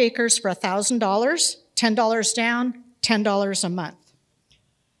 5 acres for $1,000, $10 down, $10 a month.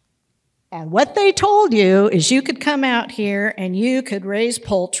 And what they told you is you could come out here and you could raise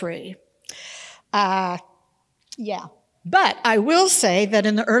poultry. Yeah. But I will say that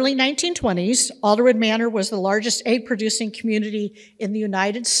in the early 1920s, Alderwood Manor was the largest egg-producing community in the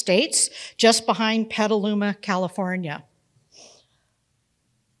United States, just behind Petaluma, California.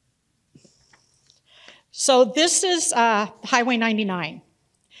 So this is Highway 99,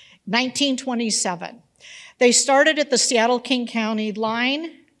 1927. They started at the Seattle-King County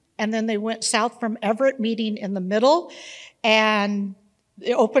line, and then they went south from Everett, meeting in the middle, and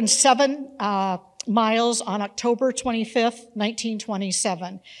it opened 7 miles on October 25th,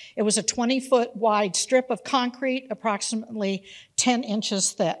 1927. It was a 20-foot wide strip of concrete, approximately 10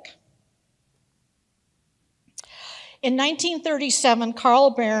 inches thick. In 1937, Carl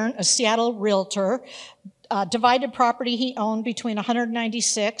Barron, a Seattle realtor, divided property he owned between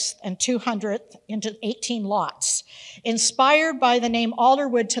 196th and 200th into 18 lots. Inspired by the name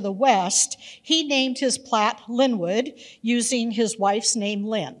Alderwood to the west, he named his plat Lynnwood, using his wife's name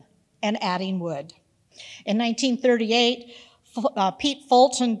Lynn and adding wood. In 1938, Pete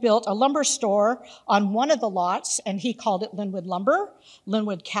Fulton built a lumber store on one of the lots, and he called it Lynnwood Lumber.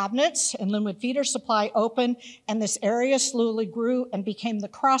 Lynnwood Cabinets and Lynnwood Feeder Supply opened, and this area slowly grew and became the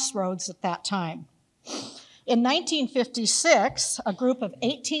crossroads at that time. In 1956, a group of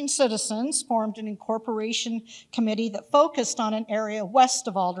 18 citizens formed an incorporation committee that focused on an area west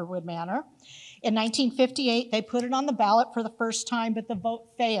of Alderwood Manor. In 1958, they put it on the ballot for the first time, but the vote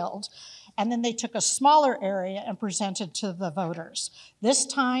failed. And then they took a smaller area and presented to the voters. This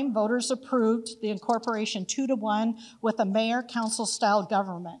time, voters approved the incorporation 2-1 with a mayor-council style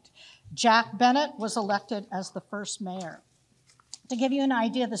government. Jack Bennett was elected as the first mayor. To give you an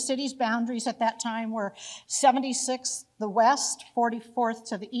idea, the city's boundaries at that time were 76th the west, 44th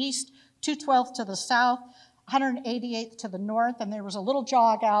to the east, 212th to the south, 188th to the north, and there was a little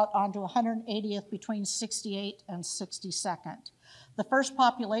jog out onto 180th between 68th and 62nd. The first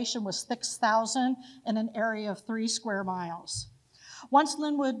population was 6,000 in an area of 3 square miles. Once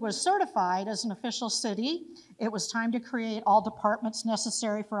Lynnwood was certified as an official city, it was time to create all departments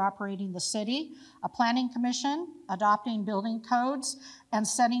necessary for operating the city, a planning commission, adopting building codes, and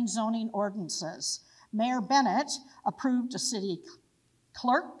setting zoning ordinances. Mayor Bennett approved a city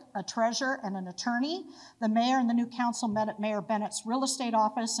clerk, a treasurer, and an attorney. The mayor and the new council met at Mayor Bennett's real estate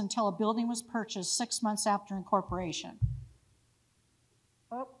office until a building was purchased 6 months after incorporation.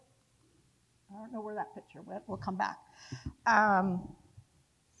 Oh, I don't know where that picture went. We'll come back.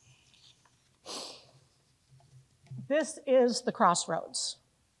 This is the crossroads.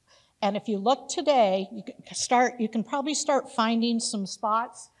 And if you look today, you can probably start finding some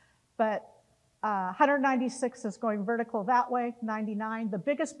spots, but 196 is going vertical that way, 99. The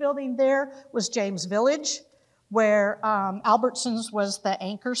biggest building there was James Village, where Albertsons was the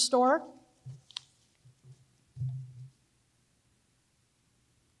anchor store.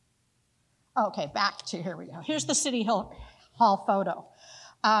 Okay, back to here we go. Here's the City Hall photo.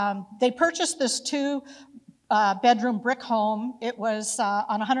 They purchased this 2-bedroom brick home. It was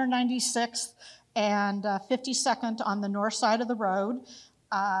on 196th and 52nd on the north side of the road.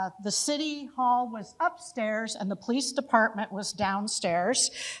 The City Hall was upstairs and the police department was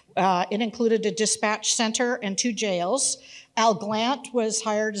downstairs. It included a dispatch center and 2 jails. Al Glant was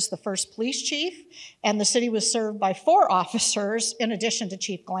hired as the first police chief, and the city was served by 4 officers in addition to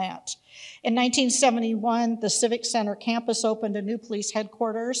Chief Glant. In 1971, the Civic Center campus opened a new police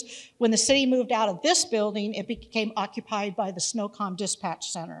headquarters. When the city moved out of this building, it became occupied by the Snowcom Dispatch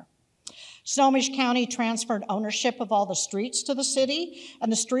Center. Snohomish County transferred ownership of all the streets to the city,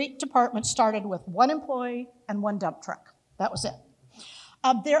 and the street department started with 1 employee and 1 dump truck. That was it.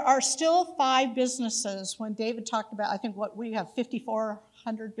 There are still 5 businesses. When David talked about, I think we have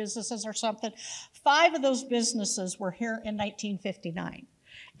 5,400 businesses or something. 5 of those businesses were here in 1959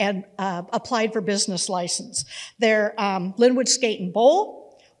 and applied for business license. They're Lynnwood Skate and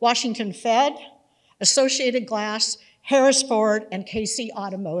Bowl, Washington Fed, Associated Glass, Harris Ford, and KC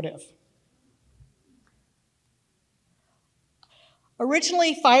Automotive.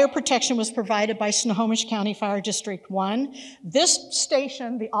 Originally, fire protection was provided by Snohomish County Fire District 1. This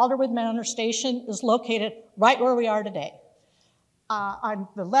station, the Alderwood Manor Station, is located right where we are today. On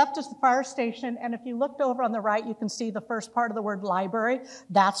the left is the fire station, and if you looked over on the right, you can see the first part of the word library.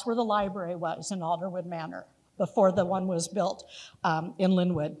 That's where the library was in Alderwood Manor before the one was built in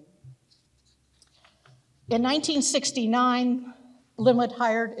Lynnwood. In 1969, Lynnwood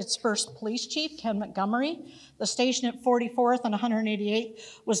hired its first police chief, Ken Montgomery. The station at 44th and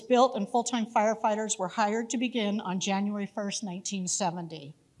 188th was built, and full-time firefighters were hired to begin on January 1st,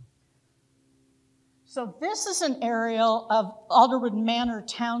 1970. So this is an aerial of Alderwood Manor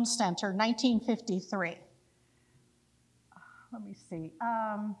Town Center, 1953. Let me see.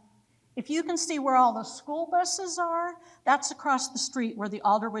 If you can see where all the school buses are, that's across the street where the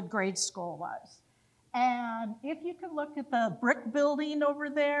Alderwood Grade School was. And if you can look at the brick building over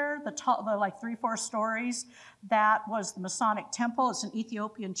there, the like 3-4 stories, that was the Masonic Temple. It's an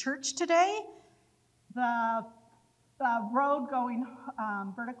Ethiopian church today. The road going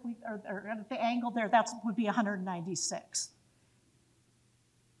vertically, or at the angle there, that would be 196.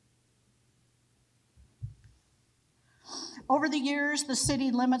 Over the years, the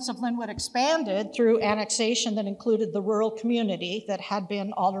city limits of Lynnwood expanded through annexation that included the rural community that had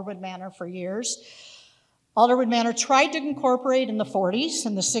been Alderwood Manor for years. Alderwood Manor tried to incorporate in the 40s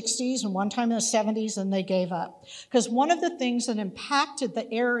and the 60s and one time in the 70s, and they gave up. Because one of the things that impacted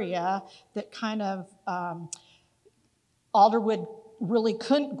the area that kind of Alderwood really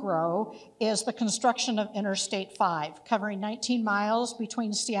couldn't grow is the construction of Interstate 5, covering 19 miles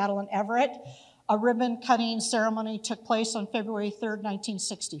between Seattle and Everett. A ribbon cutting ceremony took place on February 3rd,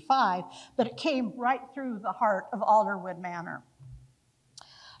 1965, but it came right through the heart of Alderwood Manor.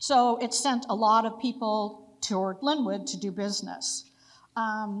 So it sent a lot of people toward Lynnwood to do business.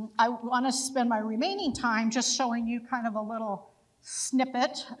 I want to spend my remaining time just showing you kind of a little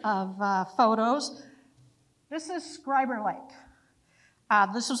snippet of photos. This is Scriber Lake.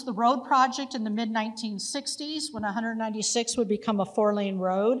 This was the road project in the mid-1960s when 196 would become a 4-lane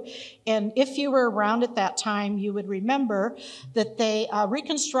road. And if you were around at that time, you would remember that they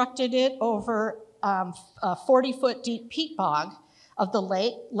reconstructed it over a 40-foot deep peat bog of the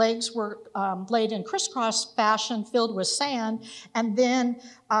lake. Legs were laid in crisscross fashion, filled with sand, and then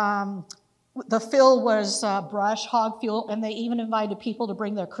the fill was brush, hog fuel, and they even invited people to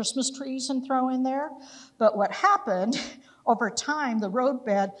bring their Christmas trees and throw in there. But what happened, over time, the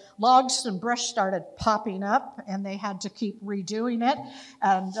roadbed, logs and brush started popping up, and they had to keep redoing it.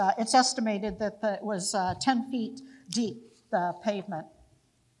 And it's estimated that it was 10 feet deep, the pavement.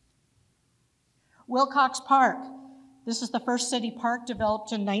 Wilcox Park. This is the first city park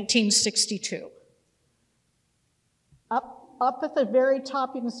developed in 1962. Up at the very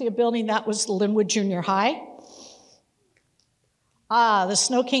top, you can see a building that was Lynnwood Junior High. The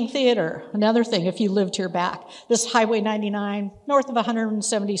Snow King Theater, another thing if you lived here back. This Highway 99, north of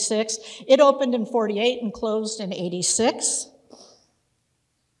 176. It opened in 48 and closed in 86.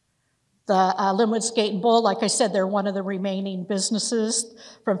 The Lynnwood Skate and Bowl, like I said, they're one of the remaining businesses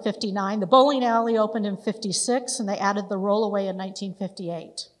from 59. The bowling alley opened in 56, and they added the rollaway in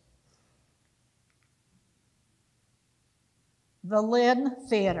 1958. The Lynn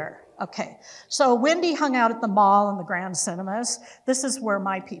Theater. Okay, so Wendy hung out at the mall and the Grand Cinemas. This is where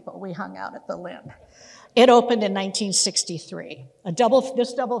my people, we hung out at the Lynn. It opened in 1963.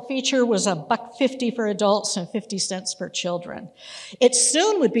 This double feature was $1.50 for adults and 50 cents for children. It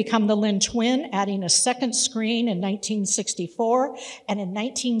soon would become the Lynn Twin, adding a second screen in 1964, and in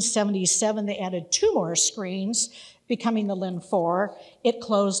 1977 they added 2 more screens, becoming the Lynn 4. It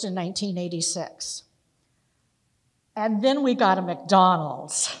closed in 1986. And then we got a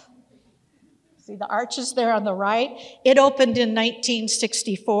McDonald's. See the arches there on the right? It opened in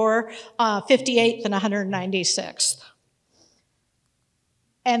 1964, 58th and 196th.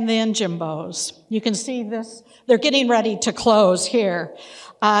 And then Jimbo's. You can see this. They're getting ready to close here.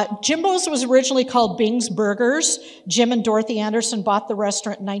 Jimbo's was originally called Bing's Burgers. Jim and Dorothy Anderson bought the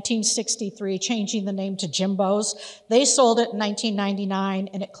restaurant in 1963, changing the name to Jimbo's. They sold it in 1999,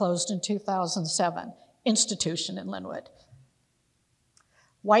 and it closed in 2007. Institution in Lynnwood.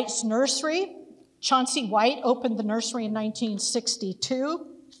 White's Nursery. Chauncey White opened the nursery in 1962.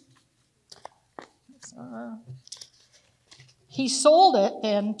 He sold it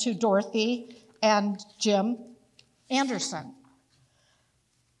then to Dorothy and Jim Anderson.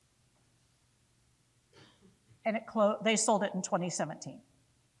 And they sold it in 2017.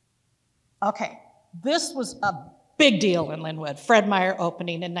 Okay, this was a big deal in Lynnwood. Fred Meyer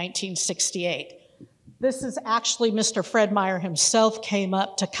opening in 1968. This is actually Mr. Fred Meyer himself came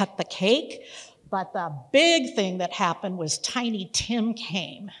up to cut the cake, but the big thing that happened was Tiny Tim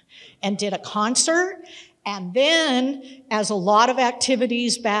came and did a concert, and then, as a lot of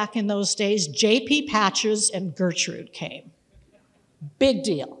activities back in those days, J.P. Patches and Gertrude came. Big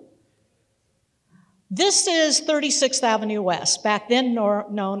deal. This is 36th Avenue West, back then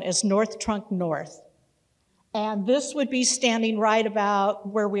known as North Trunk North. And this would be standing right about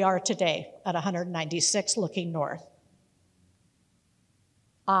where we are today at 196 looking north.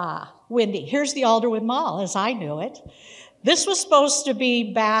 Wendy, here's the Alderwood Mall as I knew it. This was supposed to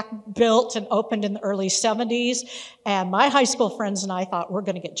be built and opened in the early 70s, and my high school friends and I thought we're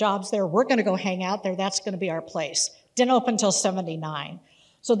gonna get jobs there, we're gonna go hang out there, that's gonna be our place. Didn't open until 79.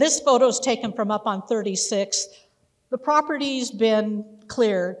 So this photo's taken from up on 36. The property's been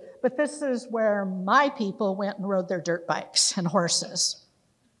cleared, but this is where my people went and rode their dirt bikes and horses.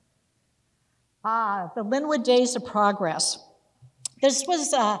 The Lynnwood Days of Progress. This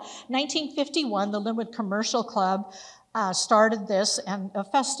was 1951, the Lynnwood Commercial Club started this and a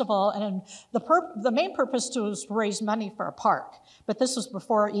festival, and the main purpose was to raise money for a park, but this was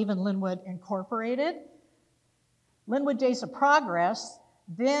before even Lynnwood incorporated. Lynnwood Days of Progress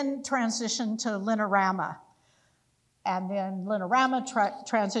then transitioned to Lynnorama. And then Lynnorama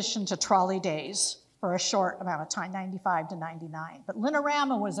transitioned to Trolley Days for a short amount of time, 95 to 99. But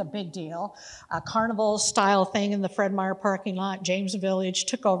Lynnorama was a big deal. A carnival-style thing in the Fred Meyer parking lot. James Village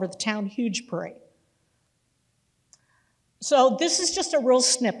took over the town, huge parade. So this is just a real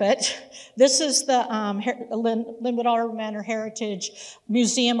snippet. This is the Lynnwood Alderwood Manor Heritage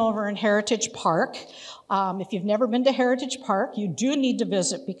Museum over in Heritage Park. If you've never been to Heritage Park, you do need to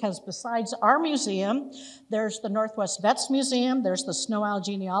visit, because besides our museum, there's the Northwest Vets Museum, there's the Snow Owl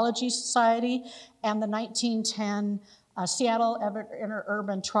Genealogy Society, and the 1910 Seattle Everett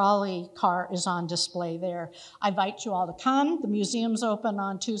Interurban Trolley car is on display there. I invite you all to come. The museum's open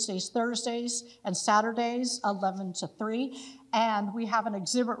on Tuesdays, Thursdays, and Saturdays, 11 to 3. And we have an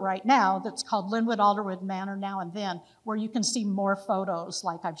exhibit right now that's called Lynnwood Alderwood Manor Now and Then, where you can see more photos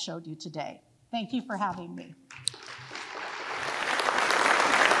like I've showed you today. Thank you for having me.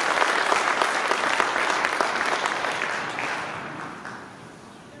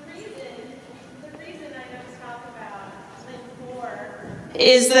 The reason I don't talk about Lynn 4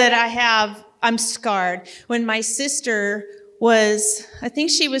 is that I'm scarred. When my sister was, I think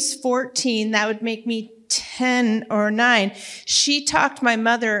she was 14, that would make me 10 or 9, she talked my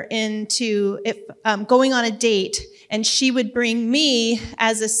mother into going on a date, and she would bring me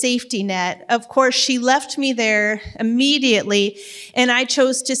as a safety net. Of course, she left me there immediately, and I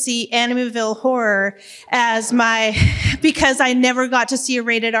chose to see Amityville Horror as because I never got to see a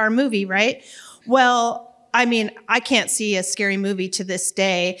rated R movie, right? Well, I mean, I can't see a scary movie to this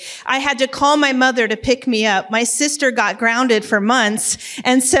day. I had to call my mother to pick me up. My sister got grounded for months.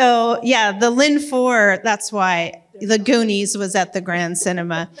 And so, yeah, the Lynn 4, that's why the Goonies was at the Grand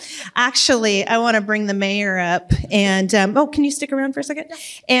Cinema. Actually, I want to bring the mayor up. And, can you stick around for a second?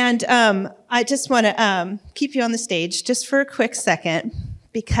 And I just want to keep you on the stage just for a quick second,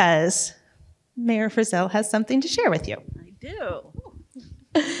 because Mayor Frizzell has something to share with you. I do.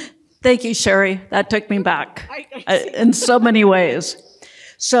 Thank you, Sherry. That took me back in so many ways.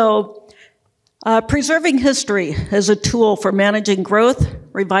 So, preserving history is a tool for managing growth,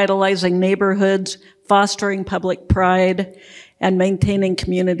 revitalizing neighborhoods, fostering public pride, and maintaining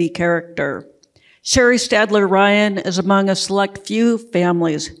community character. Sherry Stadler Ryan is among a select few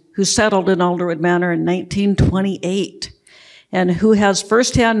families who settled in Alderwood Manor in 1928, and who has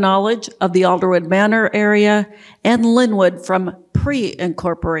firsthand knowledge of the Alderwood Manor area and Lynnwood from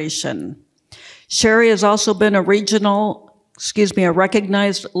pre-incorporation. Sherry has also been a recognized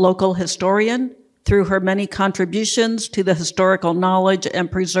local historian through her many contributions to the historical knowledge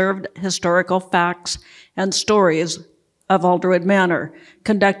and preserved historical facts and stories of Alderwood Manor,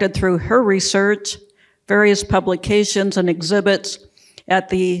 conducted through her research, various publications and exhibits at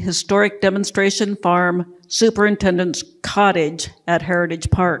the Historic Demonstration Farm Superintendent's Cottage at Heritage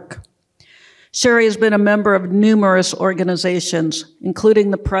Park. Sherry has been a member of numerous organizations,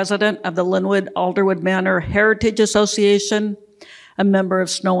 including the president of the Lynnwood Alderwood Manor Heritage Association, a member of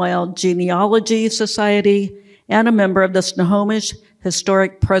Snow Owl Genealogy Society, and a member of the Snohomish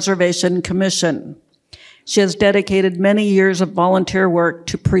Historic Preservation Commission. She has dedicated many years of volunteer work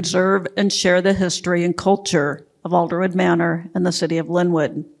to preserve and share the history and culture of Alderwood Manor and the city of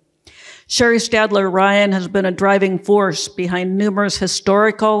Lynnwood. Sherry Stadler Ryan has been a driving force behind numerous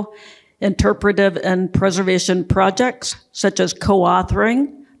historical, interpretive, and preservation projects, such as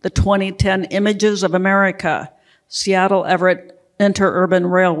co-authoring the 2010 Images of America, Seattle Everett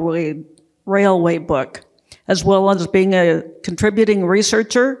Interurban Railway book, as well as being a contributing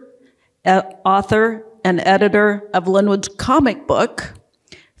researcher, author, and editor of Lynnwood's comic book,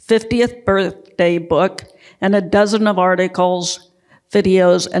 50th birthday book, and a dozen of articles,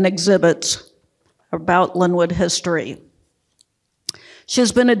 videos, and exhibits about Lynnwood history. She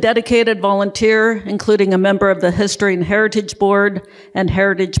has been a dedicated volunteer, including a member of the History and Heritage Board and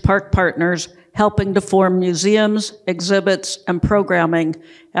Heritage Park Partners, helping to form museums, exhibits, and programming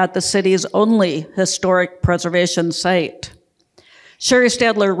at the city's only historic preservation site. Sherry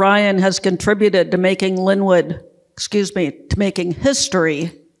Stadler Ryan has contributed to making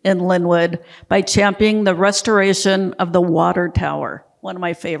history in Lynnwood by championing the restoration of the Water Tower, one of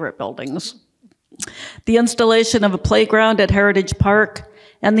my favorite buildings, the installation of a playground at Heritage Park,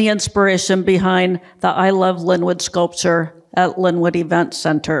 and the inspiration behind the I Love Lynnwood sculpture at Lynnwood Event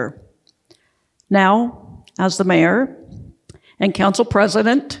Center. Now, as the mayor and council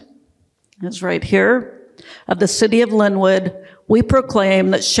president, is right here, of the city of Lynnwood, we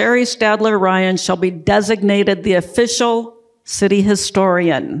proclaim that Sherry Stadler Ryan shall be designated the official city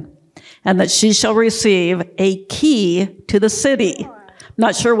historian, and that she shall receive a key to the city. I'm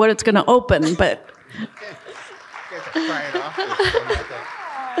not sure what it's going to open, but...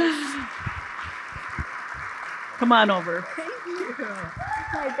 Come on over. Thank you. Oh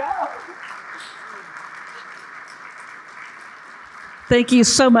my God. Thank you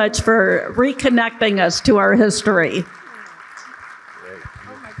so much for reconnecting us to our history. Oh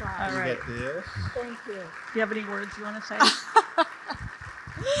my God. All right. Get this. Thank you. Do you have any words you want to say?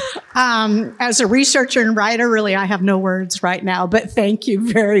 As a researcher and writer, really, I have no words right now, but thank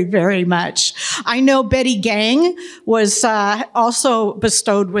you very, very much. I know Betty Gang was also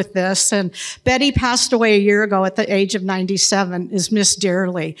bestowed with this, and Betty passed away a year ago at the age of 97, is missed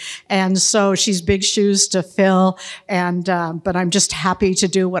dearly, and so she's big shoes to fill, and but I'm just happy to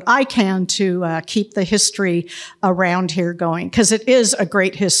do what I can to keep the history around here going, because it is a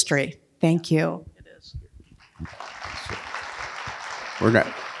great history. Thank you. It is.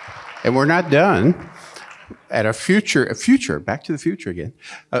 We're not done. At a future, back to the future again,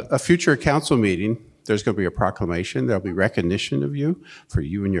 a future council meeting, there's going to be a proclamation. There'll be recognition of you, for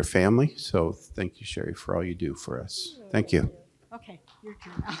you and your family. So thank you, Sherry, for all you do for us. Thank you. Okay, your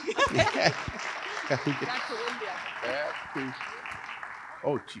turn now.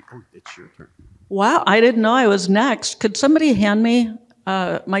 Oh, it's your turn. Wow, I didn't know I was next. Could somebody hand me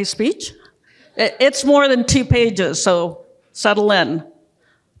my speech? It's more than 2 pages, so settle in.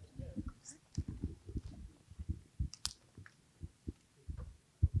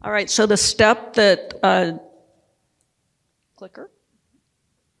 All right, so the step that, clicker?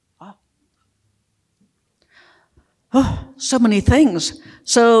 Oh, so many things.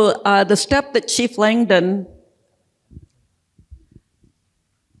 So the step that Chief Langdon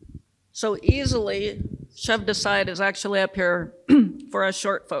so easily shoved aside is actually up here for us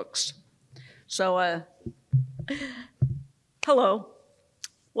short folks. So, hello.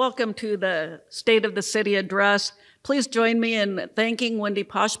 Welcome to the State of the City address. Please join me in thanking Wendy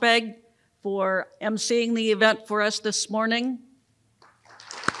Poshbag for emceeing the event for us this morning.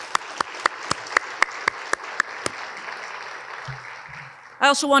 I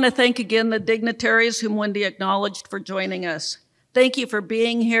also want to thank again the dignitaries whom Wendy acknowledged for joining us. Thank you for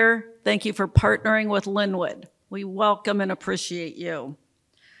being here. Thank you for partnering with Lynnwood. We welcome and appreciate you.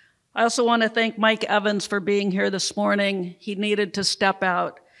 I also want to thank Mike Evans for being here this morning. He needed to step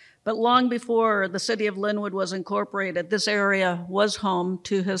out. But long before the City of Lynnwood was incorporated, this area was home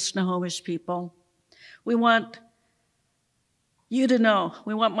to his Snohomish people. We want you to know,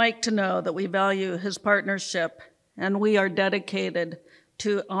 we want Mike to know that we value his partnership, and we are dedicated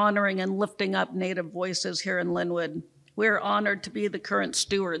to honoring and lifting up Native voices here in Lynnwood. We are honored to be the current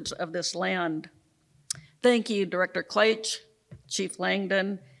stewards of this land. Thank you, Director Kleitch, Chief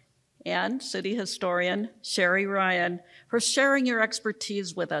Langdon, and City Historian Sherry Ryan for sharing your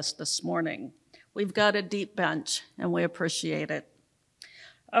expertise with us this morning. We've got a deep bench, and we appreciate it.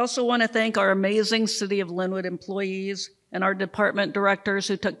 I also want to thank our amazing City of Lynnwood employees and our department directors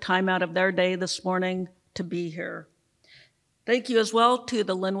who took time out of their day this morning to be here. Thank you as well to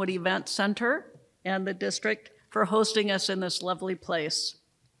the Lynnwood Event Center and the district for hosting us in this lovely place.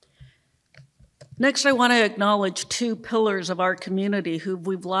 Next, I want to acknowledge 2 pillars of our community who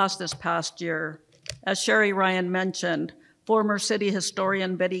we've lost this past year. As Sherry Ryan mentioned, former city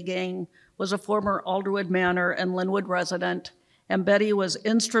historian Betty Gang was a former Alderwood Manor and Lynnwood resident, and Betty was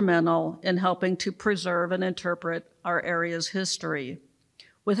instrumental in helping to preserve and interpret our area's history.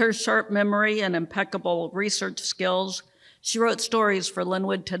 With her sharp memory and impeccable research skills, she wrote stories for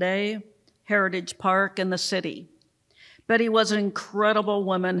Lynnwood Today, Heritage Park, and the city. Betty was an incredible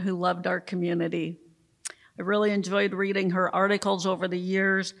woman who loved our community. I really enjoyed reading her articles over the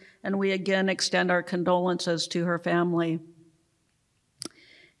years, and we again extend our condolences to her family.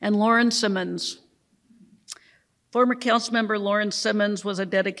 And Lauren Simmons. Former Councilmember Lauren Simmons was a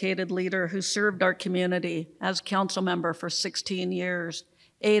dedicated leader who served our community as council member for 16 years,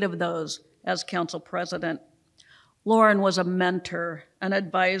 8 of those as council president. Lauren was a mentor, an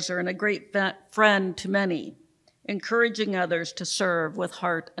advisor, and a great friend to many, encouraging others to serve with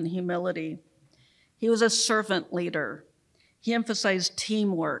heart and humility. He was a servant leader. He emphasized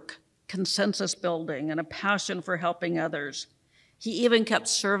teamwork, consensus building, and a passion for helping others. He even kept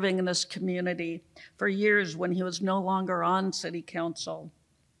serving in this community for years when he was no longer on city council.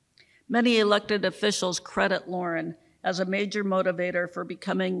 Many elected officials credit Lauren as a major motivator for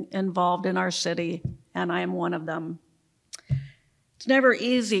becoming involved in our city, and I am one of them. It's never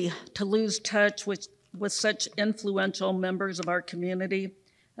easy to lose touch with such influential members of our community,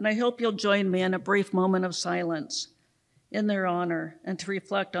 and I hope you'll join me in a brief moment of silence in their honor and to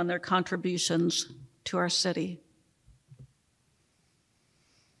reflect on their contributions to our city.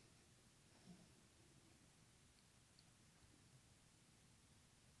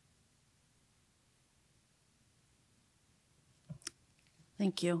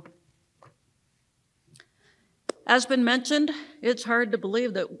 Thank you. As been mentioned, it's hard to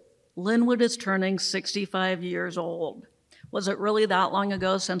believe that Lynnwood is turning 65 years old. Was it really that long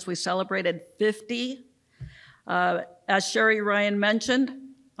ago since we celebrated 50? As Sherry Ryan mentioned,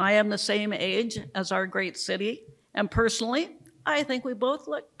 I am the same age as our great city, and personally, I think we both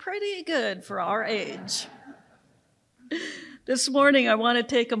look pretty good for our age. This morning, I want to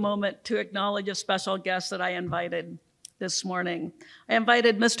take a moment to acknowledge a special guest that I invited this morning. I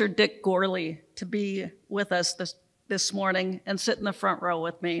invited Mr. Dick Gorley to be with us this morning and sit in the front row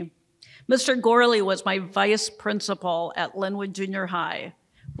with me. Mr. Gorley was my vice principal at Lynnwood Junior High,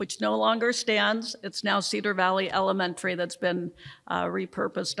 which no longer stands. It's now Cedar Valley Elementary that's been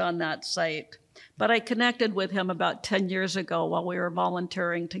repurposed on that site. But I connected with him about 10 years ago while we were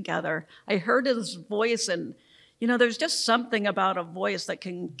volunteering together. I heard his voice, and you know, there's just something about a voice that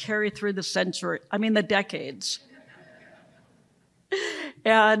can carry through the decades.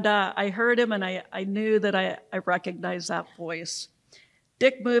 And I heard him, and I knew that I recognized that voice.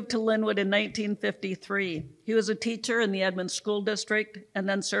 Dick moved to Lynnwood in 1953. He was a teacher in the Edmonds School District and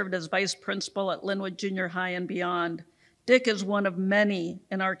then served as vice principal at Lynnwood Junior High and beyond. Dick is one of many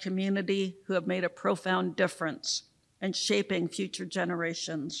in our community who have made a profound difference in shaping future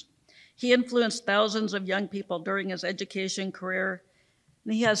generations. He influenced thousands of young people during his education career,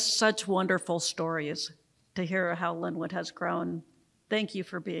 and he has such wonderful stories to hear how Lynnwood has grown. Thank you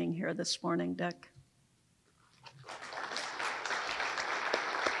for being here this morning, Dick.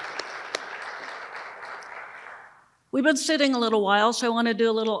 We've been sitting a little while, so I want to do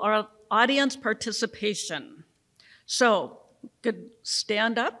a little audience participation. So, could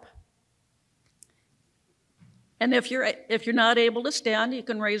stand up. And if you're not able to stand, you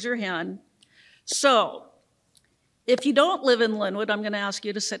can raise your hand. So, if you don't live in Lynnwood, I'm going to ask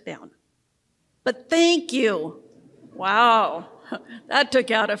you to sit down. But thank you. Wow, that took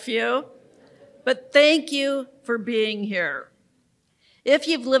out a few. But thank you for being here. If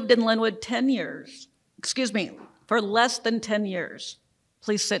you've lived in Lynnwood for less than 10 years,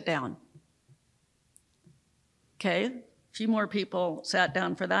 please sit down. Okay, a few more people sat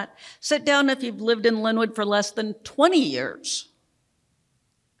down for that. Sit down if you've lived in Lynnwood for less than 20 years.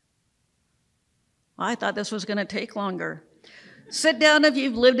 I thought this was going to take longer. Sit down if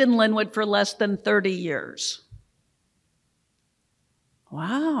you've lived in Lynnwood for less than 30 years.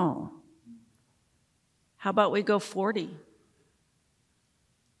 Wow. How about we go 40?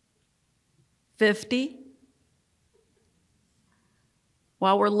 50?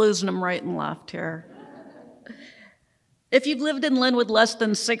 Well, we're losing them right and left here. If you've lived in Lynnwood less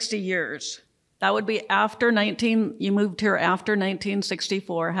than 60 years, that would be you moved here after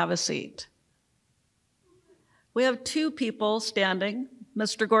 1964, have a seat. We have two people standing.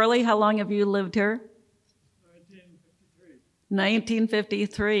 Mr. Gorley, how long have you lived here?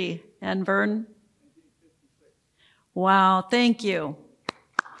 1953. And Vern? 1956. Wow, thank you.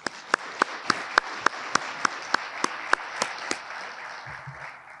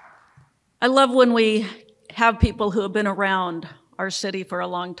 I love when we have people who have been around our city for a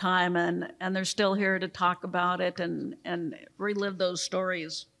long time and they're still here to talk about it and relive those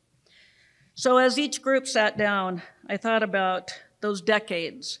stories. So as each group sat down, I thought about those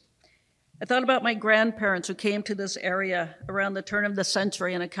decades. I thought about my grandparents who came to this area around the turn of the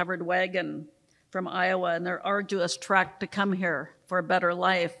century in a covered wagon from Iowa and their arduous trek to come here for a better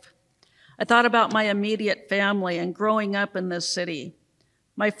life. I thought about my immediate family and growing up in this city.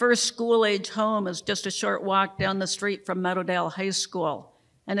 My first school-age home is just a short walk down the street from Meadowdale High School,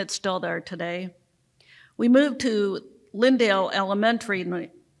 and it's still there today. We moved to Lyndale Elementary,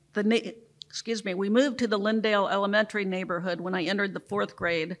 we moved to the Lyndale Elementary neighborhood when I entered the 4th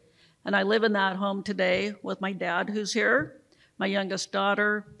grade, and I live in that home today with my dad, who's here, my youngest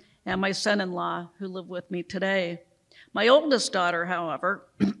daughter, and my son-in-law, who live with me today. My oldest daughter, however,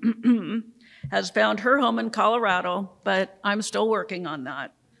 has found her home in Colorado, but I'm still working on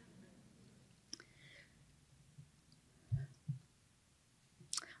that.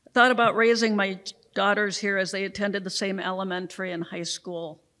 I thought about raising my daughters here as they attended the same elementary and high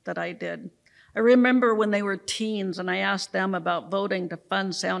school that I did. I remember when they were teens and I asked them about voting to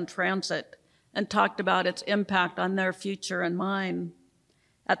fund Sound Transit and talked about its impact on their future and mine.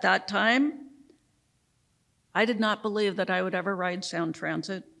 At that time, I did not believe that I would ever ride Sound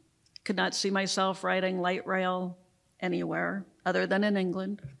Transit. Could not see myself riding light rail anywhere other than in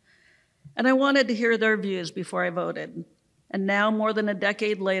England. And I wanted to hear their views before I voted. And now, more than a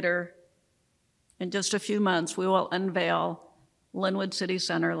decade later, in just a few months, we will unveil Lynnwood City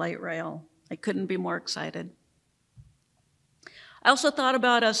Center light rail. I couldn't be more excited. I also thought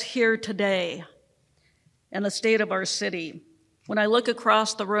about us here today and the state of our city. When I look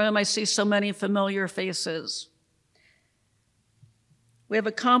across the room, I see so many familiar faces. We have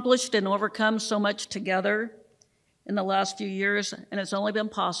accomplished and overcome so much together in the last few years, and it's only been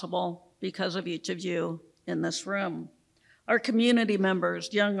possible because of each of you in this room. Our community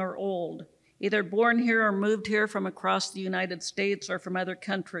members, young or old, either born here or moved here from across the United States or from other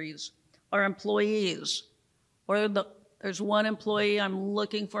countries, our employees, or there's one employee I'm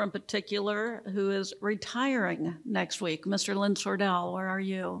looking for in particular who is retiring next week. Mr. Lynn Sordell, where are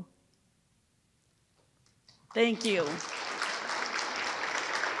you? Thank you.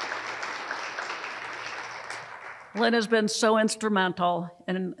 Lynn has been so instrumental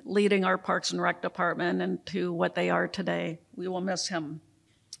in leading our Parks and Rec department into what they are today. We will miss him.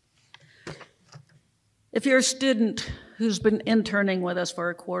 If you're a student who's been interning with us for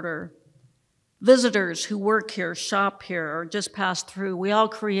a quarter, visitors who work here, shop here, or just pass through, we all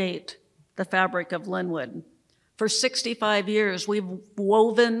create the fabric of Lynnwood. For 65 years, we've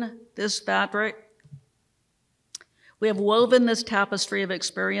woven this fabric. We have woven this tapestry of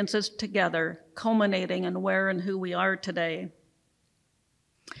experiences together, culminating in where and who we are today.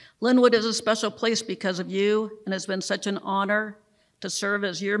 Lynnwood is a special place because of you, and it's been such an honor to serve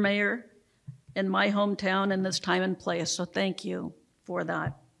as your mayor in my hometown in this time and place, so thank you for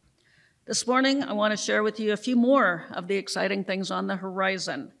that. This morning, I want to share with you a few more of the exciting things on the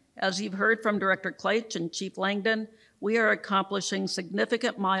horizon. As you've heard from Director Kleitch and Chief Langdon, we are accomplishing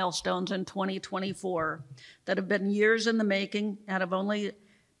significant milestones in 2024 that have been years in the making and have only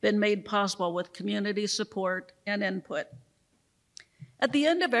been made possible with community support and input. At the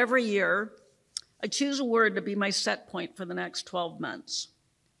end of every year, I choose a word to be my set point for the next 12 months.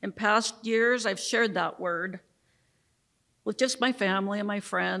 In past years, I've shared that word with just my family and my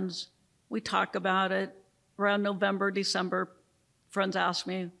friends. We talk about it around November, December. Friends ask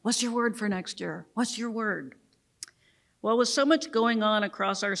me, what's your word for next year? What's your word? Well, with so much going on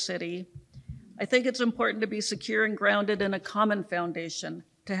across our city, I think it's important to be secure and grounded in a common foundation,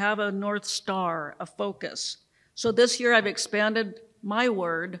 to have a North Star, a focus. So this year I've expanded my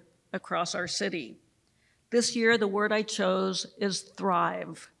word across our city. This year the word I chose is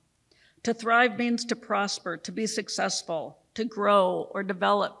thrive. To thrive means to prosper, to be successful, to grow or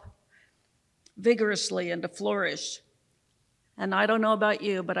develop vigorously and to flourish. And I don't know about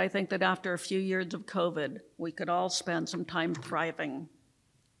you, but I think that after a few years of COVID, we could all spend some time thriving.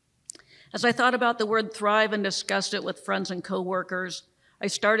 As I thought about the word thrive and discussed it with friends and coworkers, I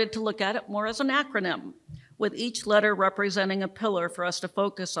started to look at it more as an acronym, with each letter representing a pillar for us to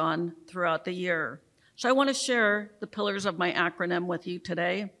focus on throughout the year. So I want to share the pillars of my acronym with you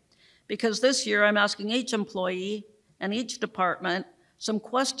today, because this year I'm asking each employee and each department some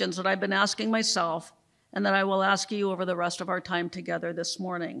questions that I've been asking myself and that I will ask you over the rest of our time together this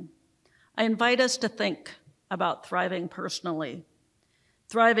morning. I invite us to think about thriving personally,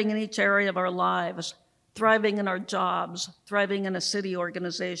 thriving in each area of our lives, thriving in our jobs, thriving in a city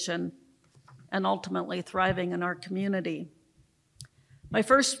organization, and ultimately thriving in our community. My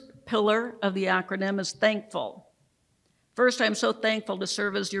first pillar of the acronym is thankful. First, I'm so thankful to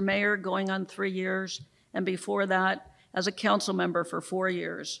serve as your mayor going on 3 years, and before that, as a council member for 4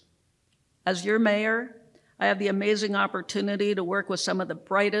 years. As your mayor, I have the amazing opportunity to work with some of the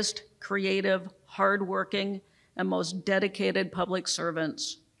brightest, creative, hardworking, and most dedicated public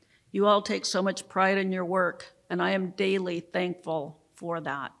servants. You all take so much pride in your work, and I am daily thankful for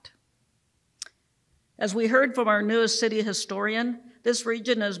that. As we heard from our newest city historian, this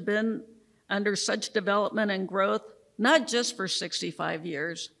region has been under such development and growth, not just for 65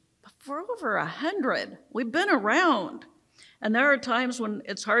 years, but for over 100. We've been around. And there are times when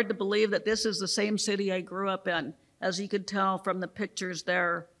it's hard to believe that this is the same city I grew up in, as you could tell from the pictures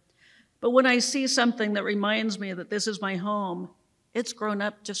there. But when I see something that reminds me that this is my home, it's grown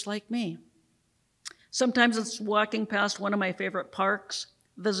up just like me. Sometimes it's walking past one of my favorite parks,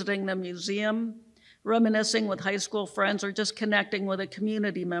 visiting the museum, reminiscing with high school friends, or just connecting with a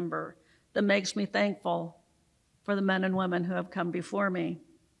community member that makes me thankful for the men and women who have come before me.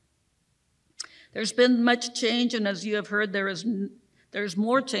 There's been much change, and as you have heard, there's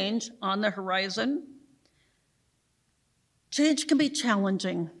more change on the horizon. Change can be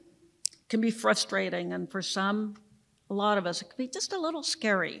challenging, can be frustrating, and for some, a lot of us, it can be just a little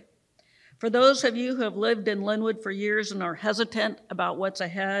scary. For those of you who have lived in Lynnwood for years and are hesitant about what's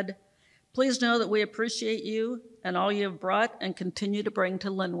ahead, please know that we appreciate you and all you have brought and continue to bring to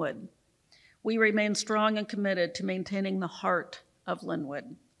Lynnwood. We remain strong and committed to maintaining the heart of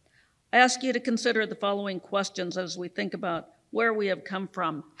Lynnwood. I ask you to consider the following questions as we think about where we have come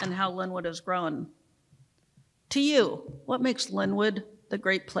from and how Lynnwood has grown. To you, what makes Lynnwood the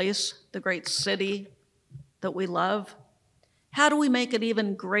great place, the great city that we love? How do we make it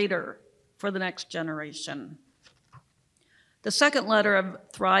even greater for the next generation? The second letter of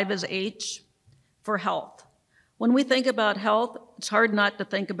thrive is H, for health. When we think about health, it's hard not to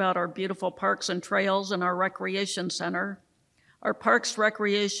think about our beautiful parks and trails and our recreation center. Our Parks,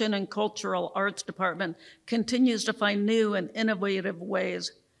 Recreation, and Cultural Arts Department continues to find new and innovative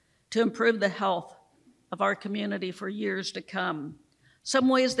ways to improve the health of our community for years to come. Some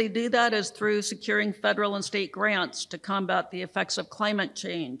ways they do that is through securing federal and state grants to combat the effects of climate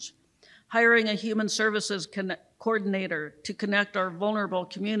change, hiring a human services coordinator to connect our vulnerable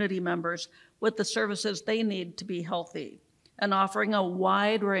community members with the services they need to be healthy, and offering a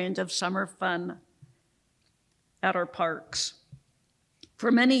wide range of summer fun at our parks.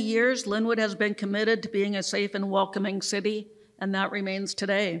 For many years, Lynnwood has been committed to being a safe and welcoming city, and that remains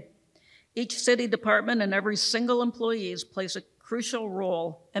today. Each city department and every single employee plays a crucial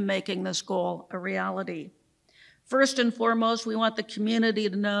role in making this goal a reality. First and foremost, we want the community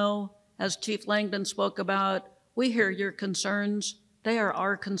to know, as Chief Langdon spoke about, we hear your concerns. They are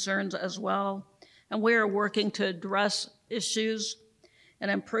our concerns as well, and we are working to address issues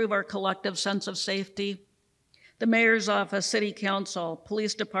and improve our collective sense of safety. The Mayor's Office, City Council,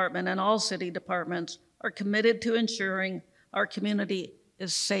 Police Department, and all city departments are committed to ensuring our community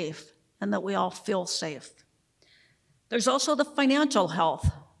is safe and that we all feel safe. There's also the financial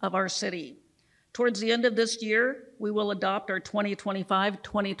health of our city. Towards the end of this year, we will adopt our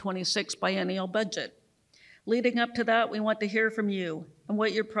 2025-2026 biennial budget. Leading up to that, we want to hear from you and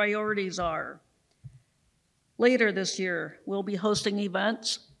what your priorities are. Later this year, we'll be hosting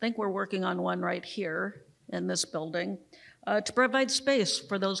events. I think we're working on one right here in this building to provide space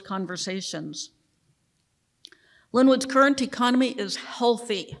for those conversations. Lynnwood's current economy is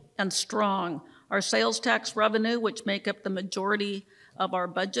healthy and strong. Our sales tax revenue, which make up the majority of our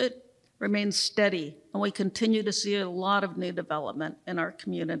budget, remains steady, and we continue to see a lot of new development in our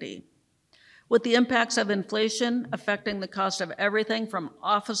community. With the impacts of inflation affecting the cost of everything from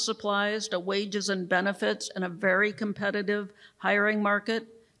office supplies to wages and benefits in a very competitive hiring market,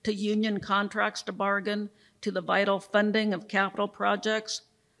 to union contracts to bargain, to the vital funding of capital projects,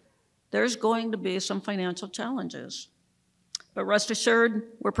 there's going to be some financial challenges. But rest assured,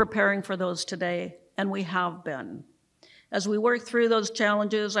 we're preparing for those today, and we have been. As we work through those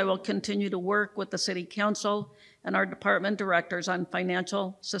challenges, I will continue to work with the City Council and our department directors on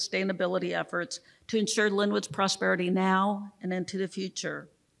financial sustainability efforts to ensure Lynnwood's prosperity now and into the future.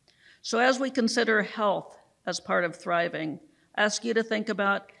 So as we consider health as part of thriving, I ask you to think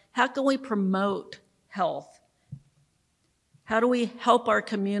about how can we promote health? How do we help our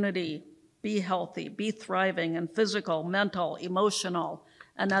community be healthy, be thriving in physical, mental, emotional,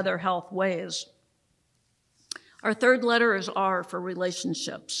 and other health ways? Our third letter is R for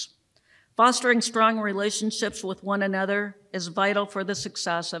relationships. Fostering strong relationships with one another is vital for the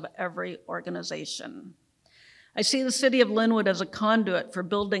success of every organization. I see the City of Lynnwood as a conduit for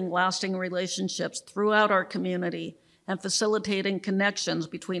building lasting relationships throughout our community and facilitating connections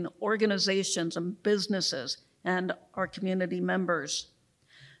between organizations and businesses and our community members.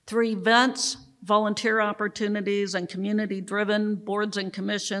 Through events, volunteer opportunities, and community-driven boards and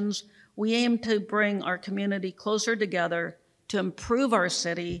commissions, we aim to bring our community closer together to improve our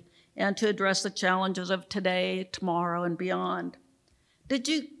city and to address the challenges of today, tomorrow, and beyond. Did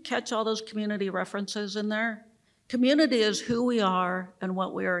you catch all those community references in there? Community is who we are and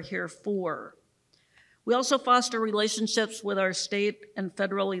what we are here for. We also foster relationships with our state and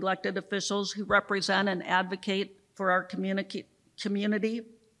federal elected officials who represent and advocate for our community.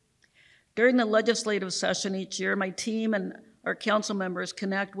 During the legislative session each year, my team and our council members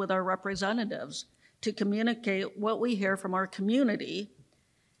connect with our representatives to communicate what we hear from our community,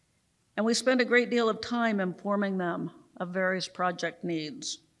 and we spend a great deal of time informing them of various project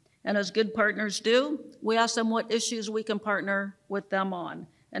needs. And as good partners do, we ask them what issues we can partner with them on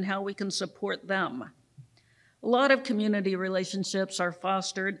and how we can support them. A lot of community relationships are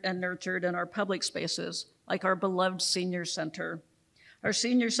fostered and nurtured in our public spaces, like our beloved senior center. Our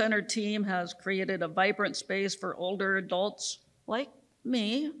senior center team has created a vibrant space for older adults like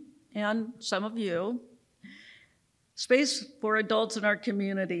me and some of you. Space for adults in our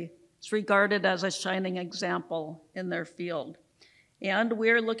community is regarded as a shining example in their field. And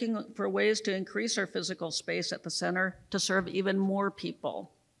we are looking for ways to increase our physical space at the center to serve even more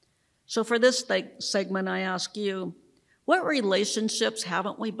people. So for this segment, I ask you, what relationships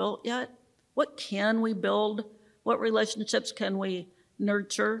haven't we built yet? What can we build? What relationships can we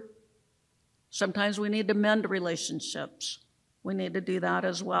nurture? Sometimes we need to mend relationships. We need to do that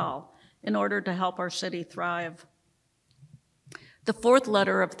as well in order to help our city thrive. The fourth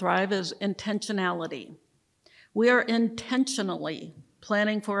letter of thrive is intentionality. We are intentionally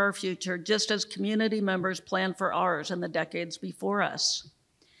planning for our future just as community members planned for ours in the decades before us.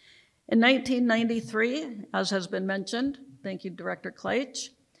 In 1993, as has been mentioned, thank you, Director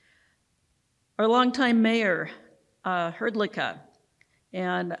Kleitch, our longtime mayor, Herdlicka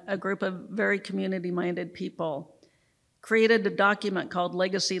and a group of very community-minded people created a document called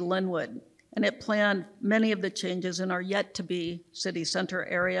Legacy Lynnwood, and it planned many of the changes in our yet-to-be city center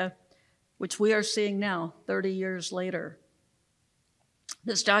area, which we are seeing now, 30 years later.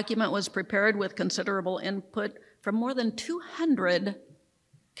 This document was prepared with considerable input from more than 200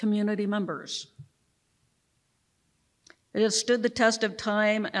 community members. It has stood the test of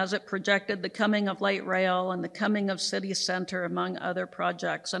time as it projected the coming of light rail and the coming of city center, among other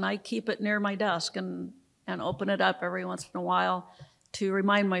projects. And I keep it near my desk and open it up every once in a while to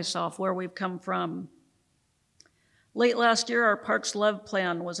remind myself where we've come from. Late last year, our Parks Love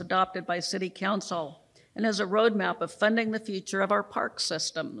Plan was adopted by City Council and is a roadmap of funding the future of our park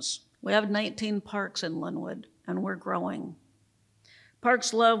systems. We have 19 parks in Lynnwood, and we're growing.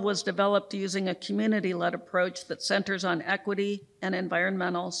 Parks Love was developed using a community-led approach that centers on equity and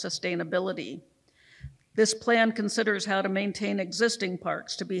environmental sustainability. This plan considers how to maintain existing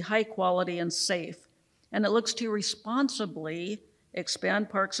parks to be high quality and safe, and it looks to responsibly expand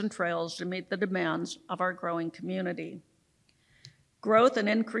parks and trails to meet the demands of our growing community. Growth and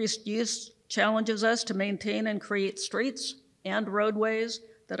increased use challenges us to maintain and create streets and roadways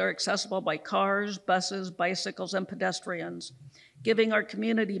that are accessible by cars, buses, bicycles, and pedestrians, giving our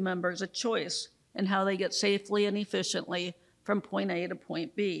community members a choice in how they get safely and efficiently from point A to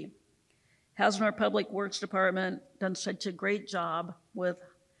point B. Hasn't our Public Works Department done such a great job with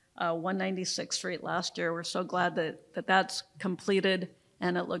 196th Street last year? We're so glad that that's completed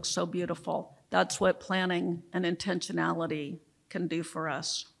and it looks so beautiful. That's what planning and intentionality can do for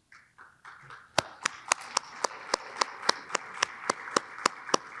us.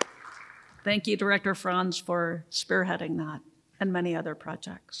 Thank you, Director Franz, for spearheading that and many other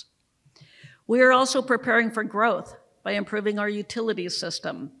projects. We are also preparing for growth by improving our utilities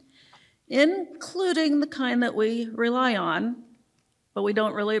system, including the kind that we rely on, but we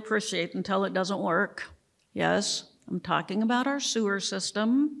don't really appreciate until it doesn't work. Yes, I'm talking about our sewer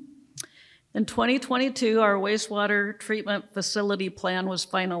system. In 2022, our wastewater treatment facility plan was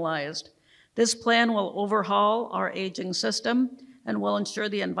finalized. This plan will overhaul our aging system and will ensure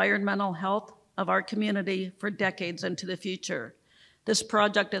the environmental health of our community for decades into the future. This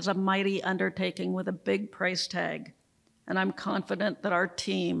project is a mighty undertaking with a big price tag, and I'm confident that our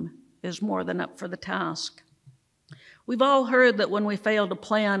team is more than up for the task. We've all heard that when we fail to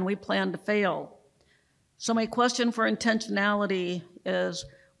plan, we plan to fail. So my question for intentionality is,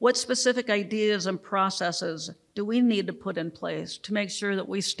 what specific ideas and processes do we need to put in place to make sure that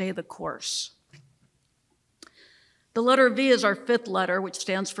we stay the course? The letter V is our fifth letter, which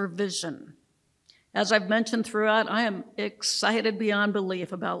stands for vision. As I've mentioned throughout, I am excited beyond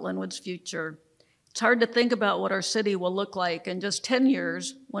belief about Lynnwood's future. It's hard to think about what our city will look like in just 10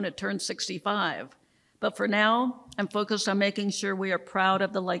 years when it turns 65. But for now, I'm focused on making sure we are proud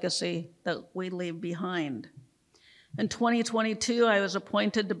of the legacy that we leave behind. In 2022, I was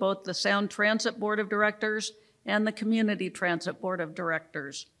appointed to both the Sound Transit Board of Directors and the Community Transit Board of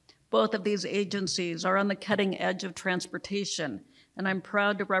Directors. Both of these agencies are on the cutting edge of transportation, and I'm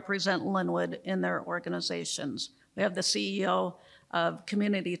proud to represent Lynnwood in their organizations. We have the CEO of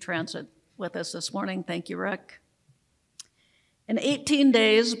Community Transit with us this morning. Thank you, Rick. In 18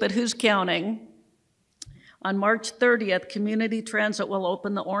 days, but who's counting, on March 30th, Community Transit will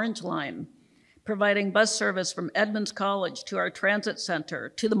open the Orange Line, providing bus service from Edmonds College to our transit center,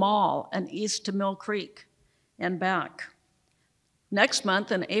 to the mall, and east to Mill Creek and back. Next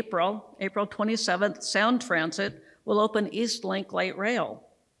month in April 27th, Sound Transit will open East Link Light Rail,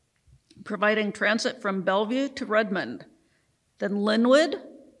 providing transit from Bellevue to Redmond. Then Lynnwood,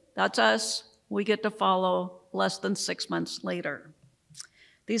 that's us, we get to follow less than 6 months later.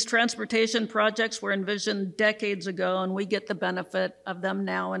 These transportation projects were envisioned decades ago, and we get the benefit of them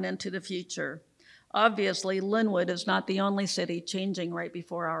now and into the future. Obviously, Lynnwood is not the only city changing right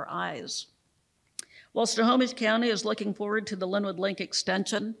before our eyes. While Snohomish County is looking forward to the Lynnwood Link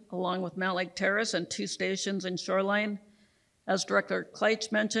extension, along with Mount Lake Terrace and 2 stations in Shoreline, as Director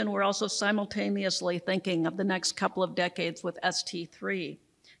Kleitsch mentioned, we're also simultaneously thinking of the next couple of decades with ST3,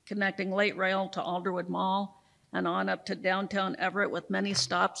 connecting light rail to Alderwood Mall and on up to downtown Everett with many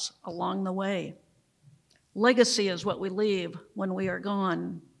stops along the way. Legacy is what we leave when we are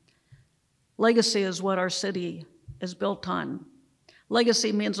gone. Legacy is what our city is built on.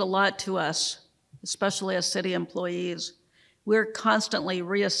 Legacy means a lot to us, especially as city employees. We're constantly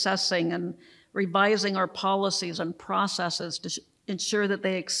reassessing and revising our policies and processes to ensure that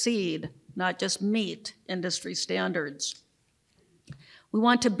they exceed, not just meet, industry standards. We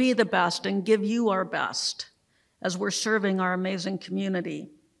want to be the best and give you our best as we're serving our amazing community.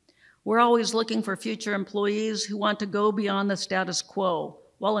 We're always looking for future employees who want to go beyond the status quo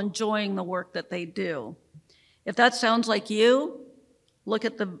while enjoying the work that they do. If that sounds like you, look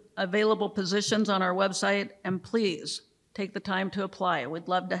at the available positions on our website and please take the time to apply. We'd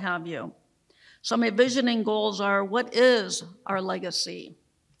love to have you. So my visioning goals are, what is our legacy?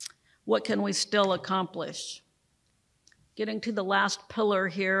 What can we still accomplish? Getting to the last pillar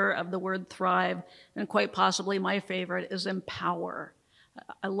here of the word thrive, and quite possibly my favorite, is empower.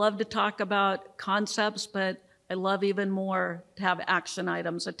 I love to talk about concepts, but I love even more to have action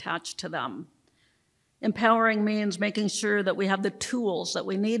items attached to them. Empowering means making sure that we have the tools that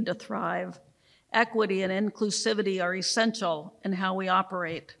we need to thrive. Equity and inclusivity are essential in how we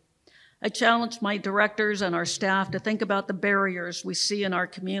operate. I challenge my directors and our staff to think about the barriers we see in our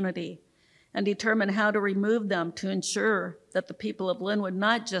community and determine how to remove them to ensure that the people of Lynnwood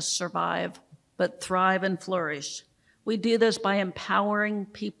not just survive, but thrive and flourish. We do this by empowering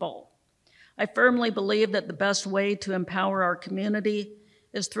people. I firmly believe that the best way to empower our community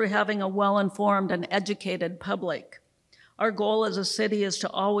is through having a well-informed and educated public. Our goal as a city is to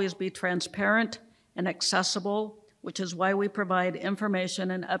always be transparent and accessible, which is why we provide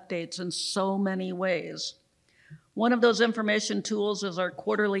information and updates in so many ways. One of those information tools is our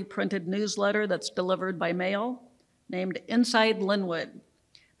quarterly printed newsletter that's delivered by mail, named Inside Lynnwood.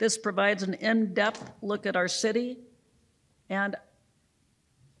 This provides an in-depth look at our city and,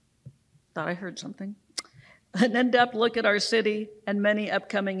 thought I heard something, an in-depth look at our city and many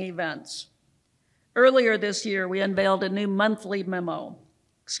upcoming events. Earlier this year, we unveiled a new monthly online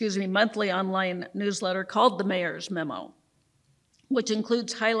newsletter called the Mayor's Memo, which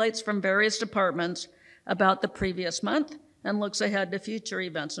includes highlights from various departments about the previous month and looks ahead to future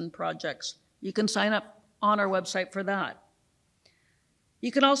events and projects. You can sign up on our website for that.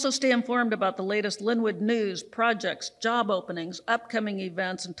 You can also stay informed about the latest Lynnwood news, projects, job openings, upcoming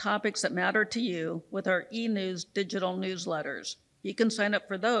events, and topics that matter to you with our e-news digital newsletters. You can sign up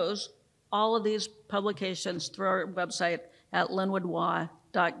for all of these publications through our website at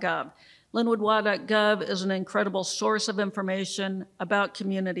lynnwoodwa.gov. Lynnwoodwa.gov is an incredible source of information about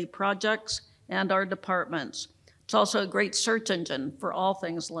community projects and our departments. It's also a great search engine for all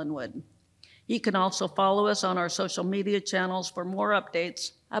things Lynnwood. You can also follow us on our social media channels for more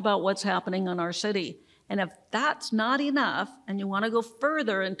updates about what's happening in our city. And if that's not enough, and you want to go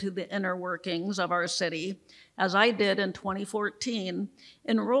further into the inner workings of our city, as I did in 2014,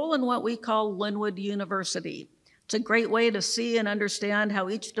 enroll in what we call Lynnwood University. It's a great way to see and understand how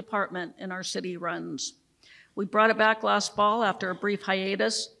each department in our city runs. We brought it back last fall after a brief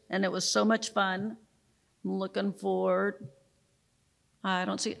hiatus, and it was so much fun. I'm looking forward. I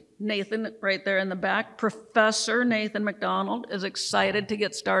don't see Nathan right there in the back. Professor Nathan McDonald is excited to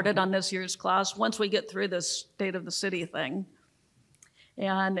get started on this year's class once we get through this State of the City thing.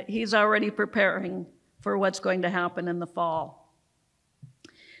 And he's already preparing for what's going to happen in the fall.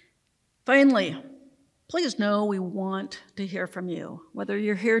 Finally, please know we want to hear from you. Whether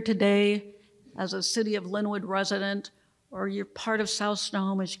you're here today as a City of Lynnwood resident or you're part of South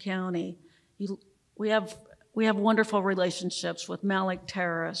Snohomish County, we have wonderful relationships with Malik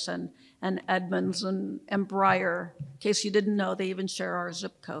Terrace and Edmonds and Breyer. In case you didn't know, they even share our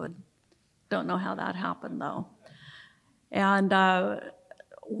zip code. Don't know how that happened, though. And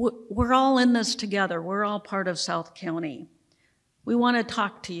we're all in this together. We're all part of South County. We want to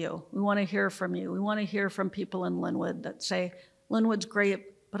talk to you. We want to hear from you. We want to hear from people in Lynnwood that say, Lynnwood's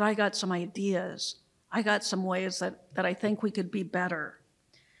great, but I got some ideas. I got some ways that I think we could be better.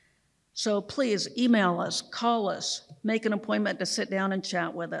 So please email us, call us, make an appointment to sit down and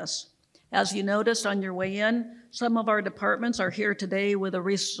chat with us. As you noticed on your way in, some of our departments are here today with a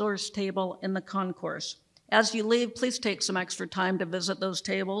resource table in the concourse. As you leave, please take some extra time to visit those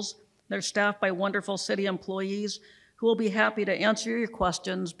tables. They're staffed by wonderful city employees who will be happy to answer your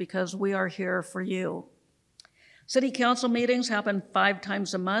questions because we are here for you. City council meetings happen 5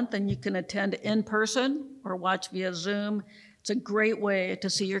 times a month, and you can attend in person or watch via Zoom. It's a great way to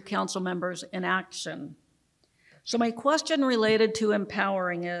see your council members in action. So my question related to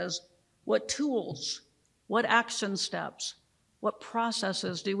empowering is, what tools, what action steps, what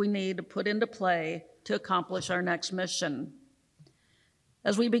processes do we need to put into play to accomplish our next mission?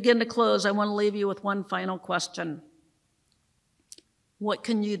 As we begin to close, I want to leave you with one final question. What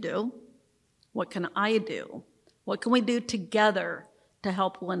can you do? What can I do? What can we do together to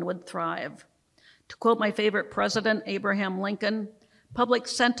help Lynnwood thrive? To quote my favorite president, Abraham Lincoln, public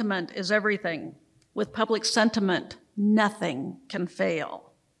sentiment is everything. With public sentiment, nothing can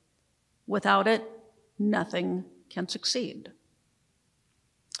fail. Without it, nothing can succeed.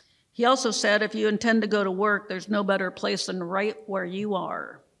 He also said, if you intend to go to work, there's no better place than right where you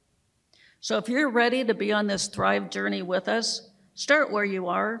are. So if you're ready to be on this Thrive journey with us, start where you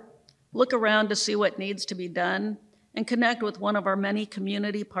are, look around to see what needs to be done, and connect with one of our many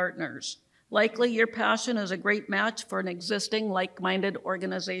community partners. Likely your passion is a great match for an existing like-minded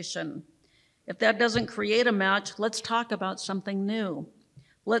organization. If that doesn't create a match, let's talk about something new.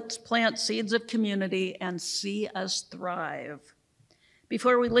 Let's plant seeds of community and see us thrive.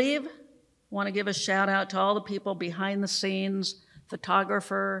 Before we leave, I want to give a shout out to all the people behind the scenes,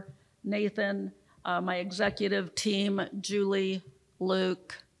 photographer, Nathan, my executive team, Julie,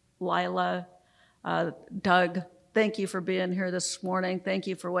 Luke, Lila, Doug. Thank you for being here this morning. Thank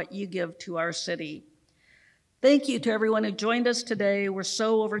you for what you give to our city. Thank you to everyone who joined us today. We're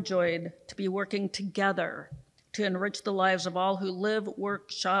so overjoyed to be working together to enrich the lives of all who live,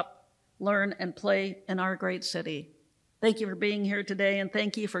 work, shop, learn, and play in our great city. Thank you for being here today, and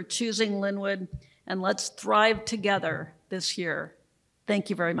thank you for choosing Lynnwood, and let's thrive together this year. Thank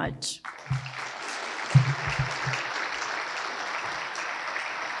you very much.